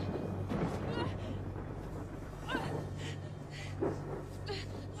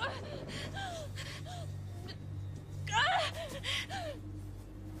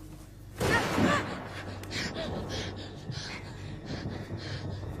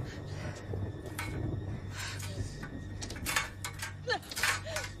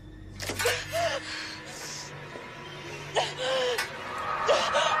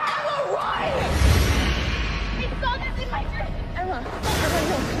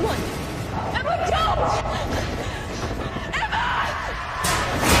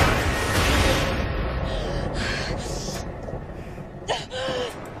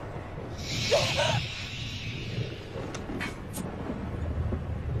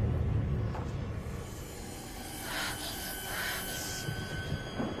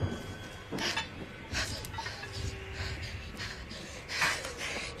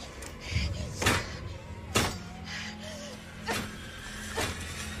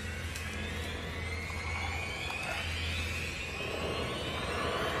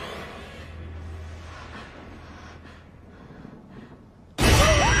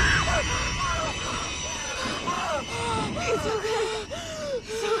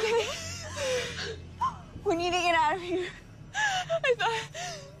 We need to get out of here. I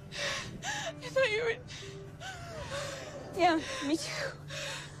thought you would. Yeah, me too.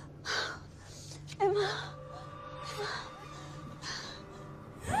 Emma.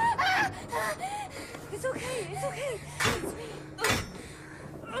 It's okay. It's okay.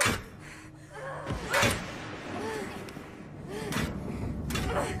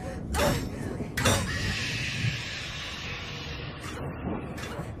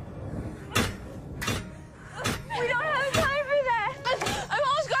 We don't have time for that. I'm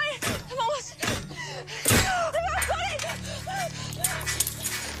almost got it. I'm almost got it.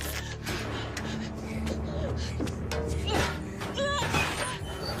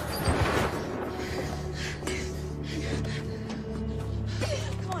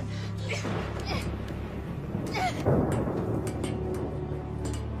 Come on.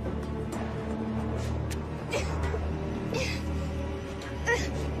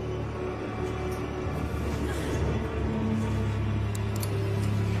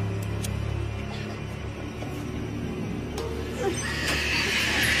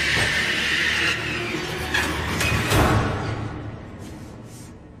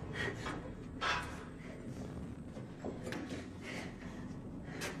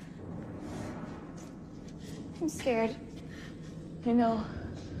 I'm scared. I know.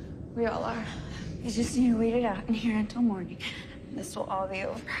 We all are. I just need to wait it out in here until morning. This will all be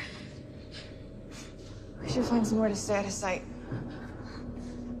over. We should find somewhere to stay out of sight.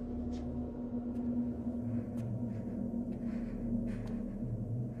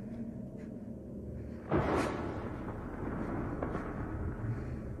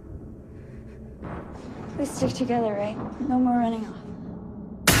 We stick together, right? No more running off.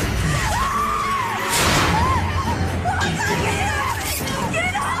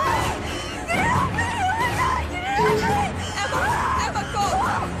 Emma, go!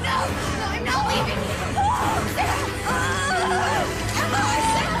 No, I'm not leaving you.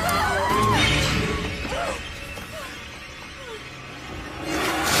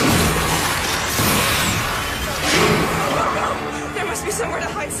 There must be somewhere to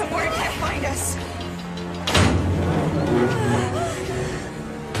hide somewhere. It can't find us.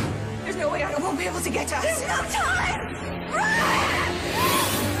 There's no way out. It won't be able to get to us. There's no time. Run!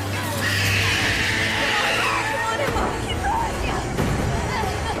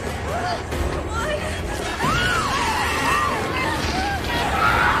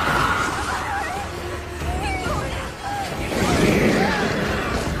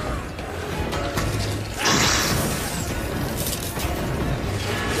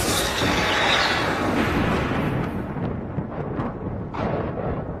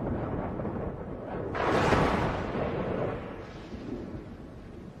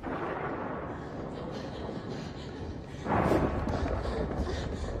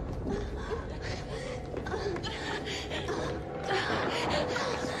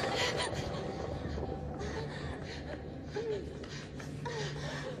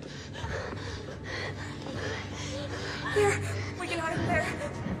 There, we get out of there.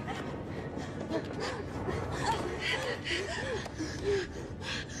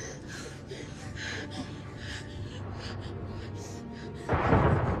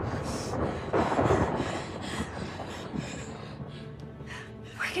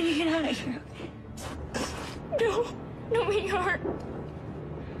 We're gonna get out of here. No, we aren't.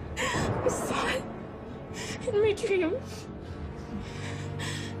 I saw it in my dream.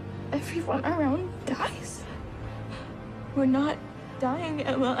 Everyone around dies. We're not dying,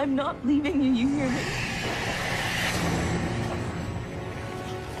 Emma. I'm not leaving you. You hear me?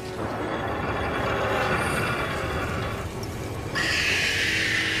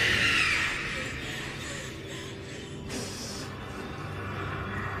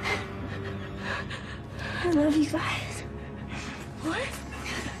 I love you guys. What?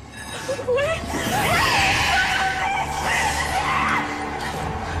 What? Ah!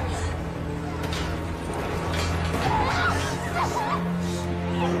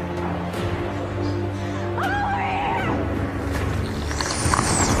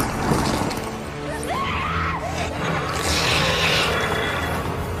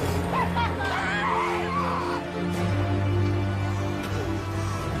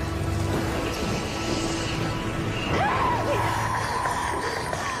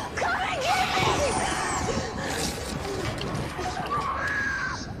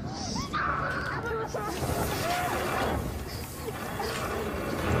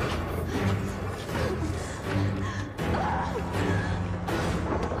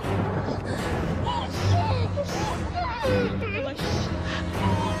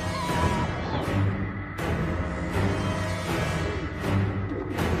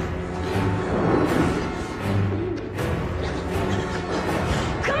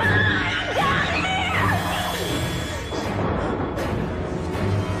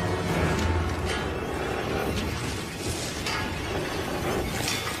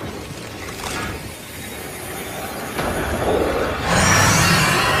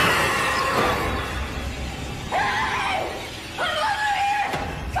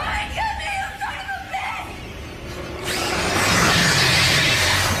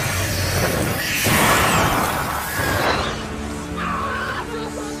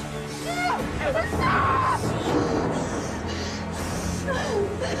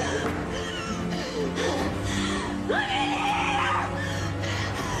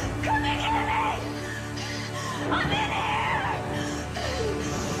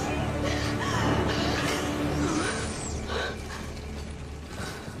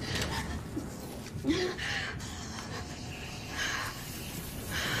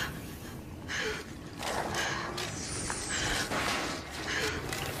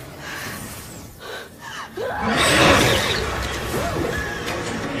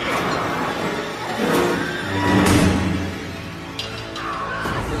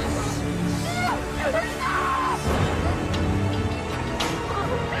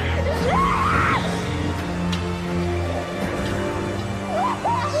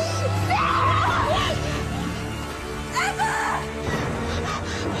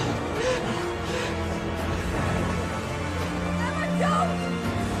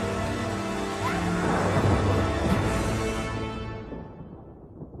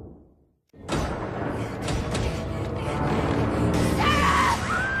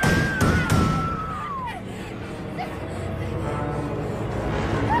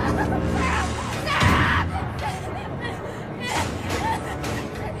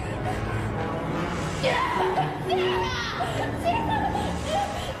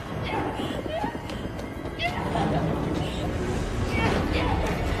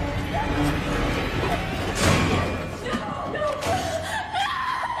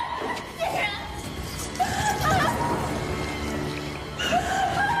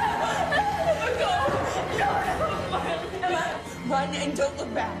 Run and don't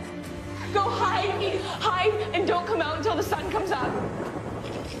look back. Go hide. Hide and don't come out until the sun comes up.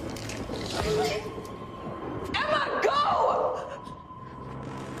 Emma, go!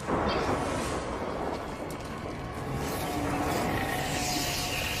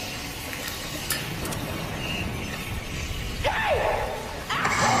 Hey!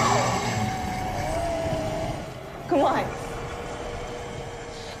 Come on.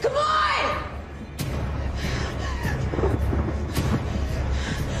 Come on!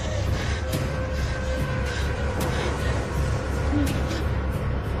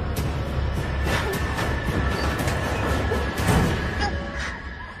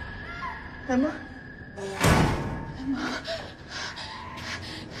 Emma? Emma?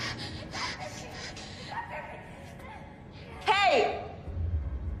 Hey!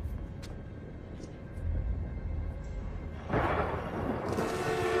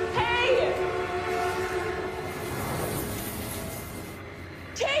 Hey!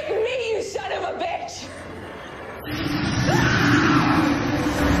 Take me, you son of a bitch!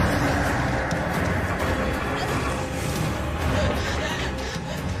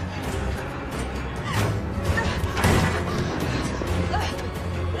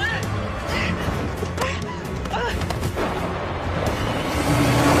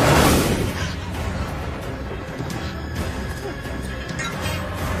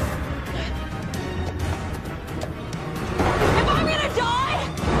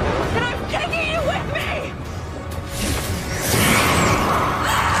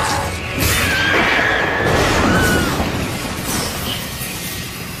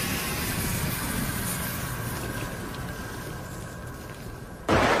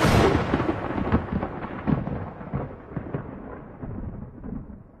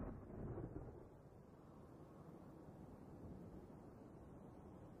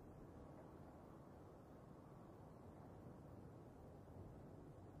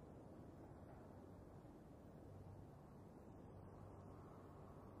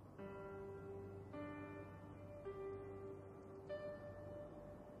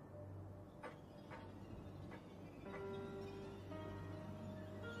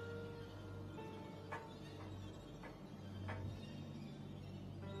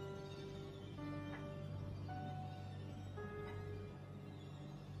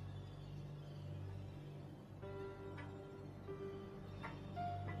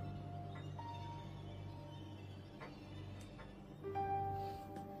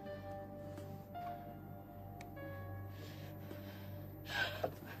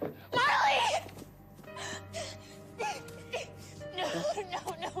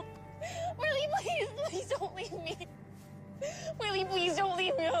 Please don't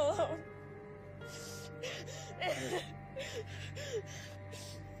leave me alone.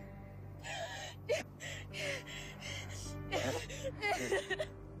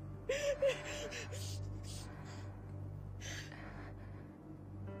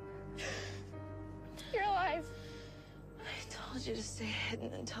 You're alive. I told you to stay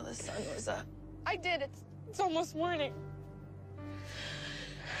hidden until the sun was up. I did. It's almost morning.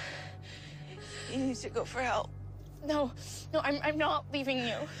 You need to go for help. No, I'm not leaving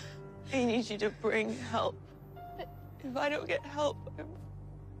you. I need you to bring help. If I don't get help, I'm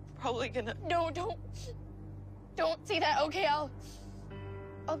probably gonna... No, don't say that. Okay, I'll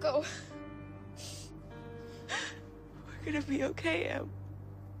go. We're gonna be okay, Em.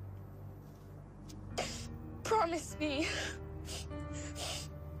 Promise me.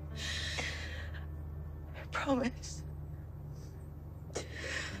 I promise.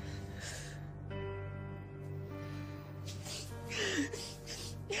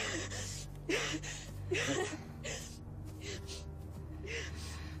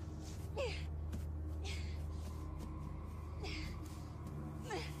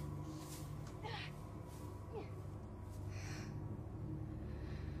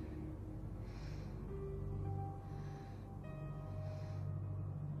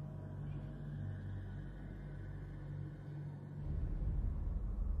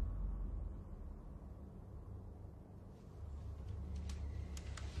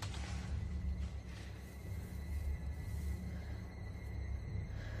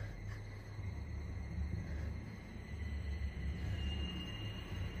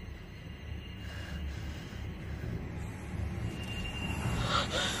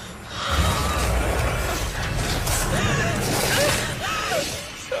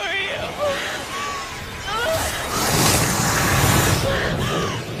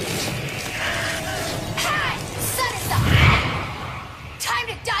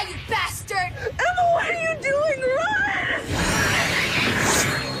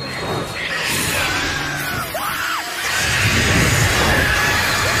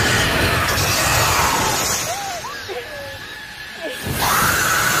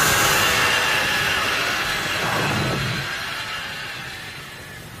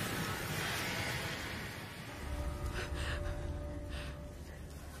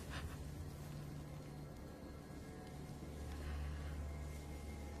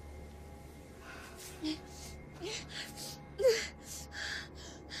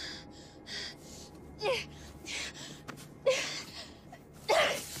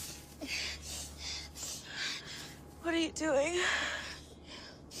 What are you doing?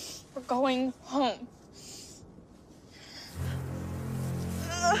 We're going home.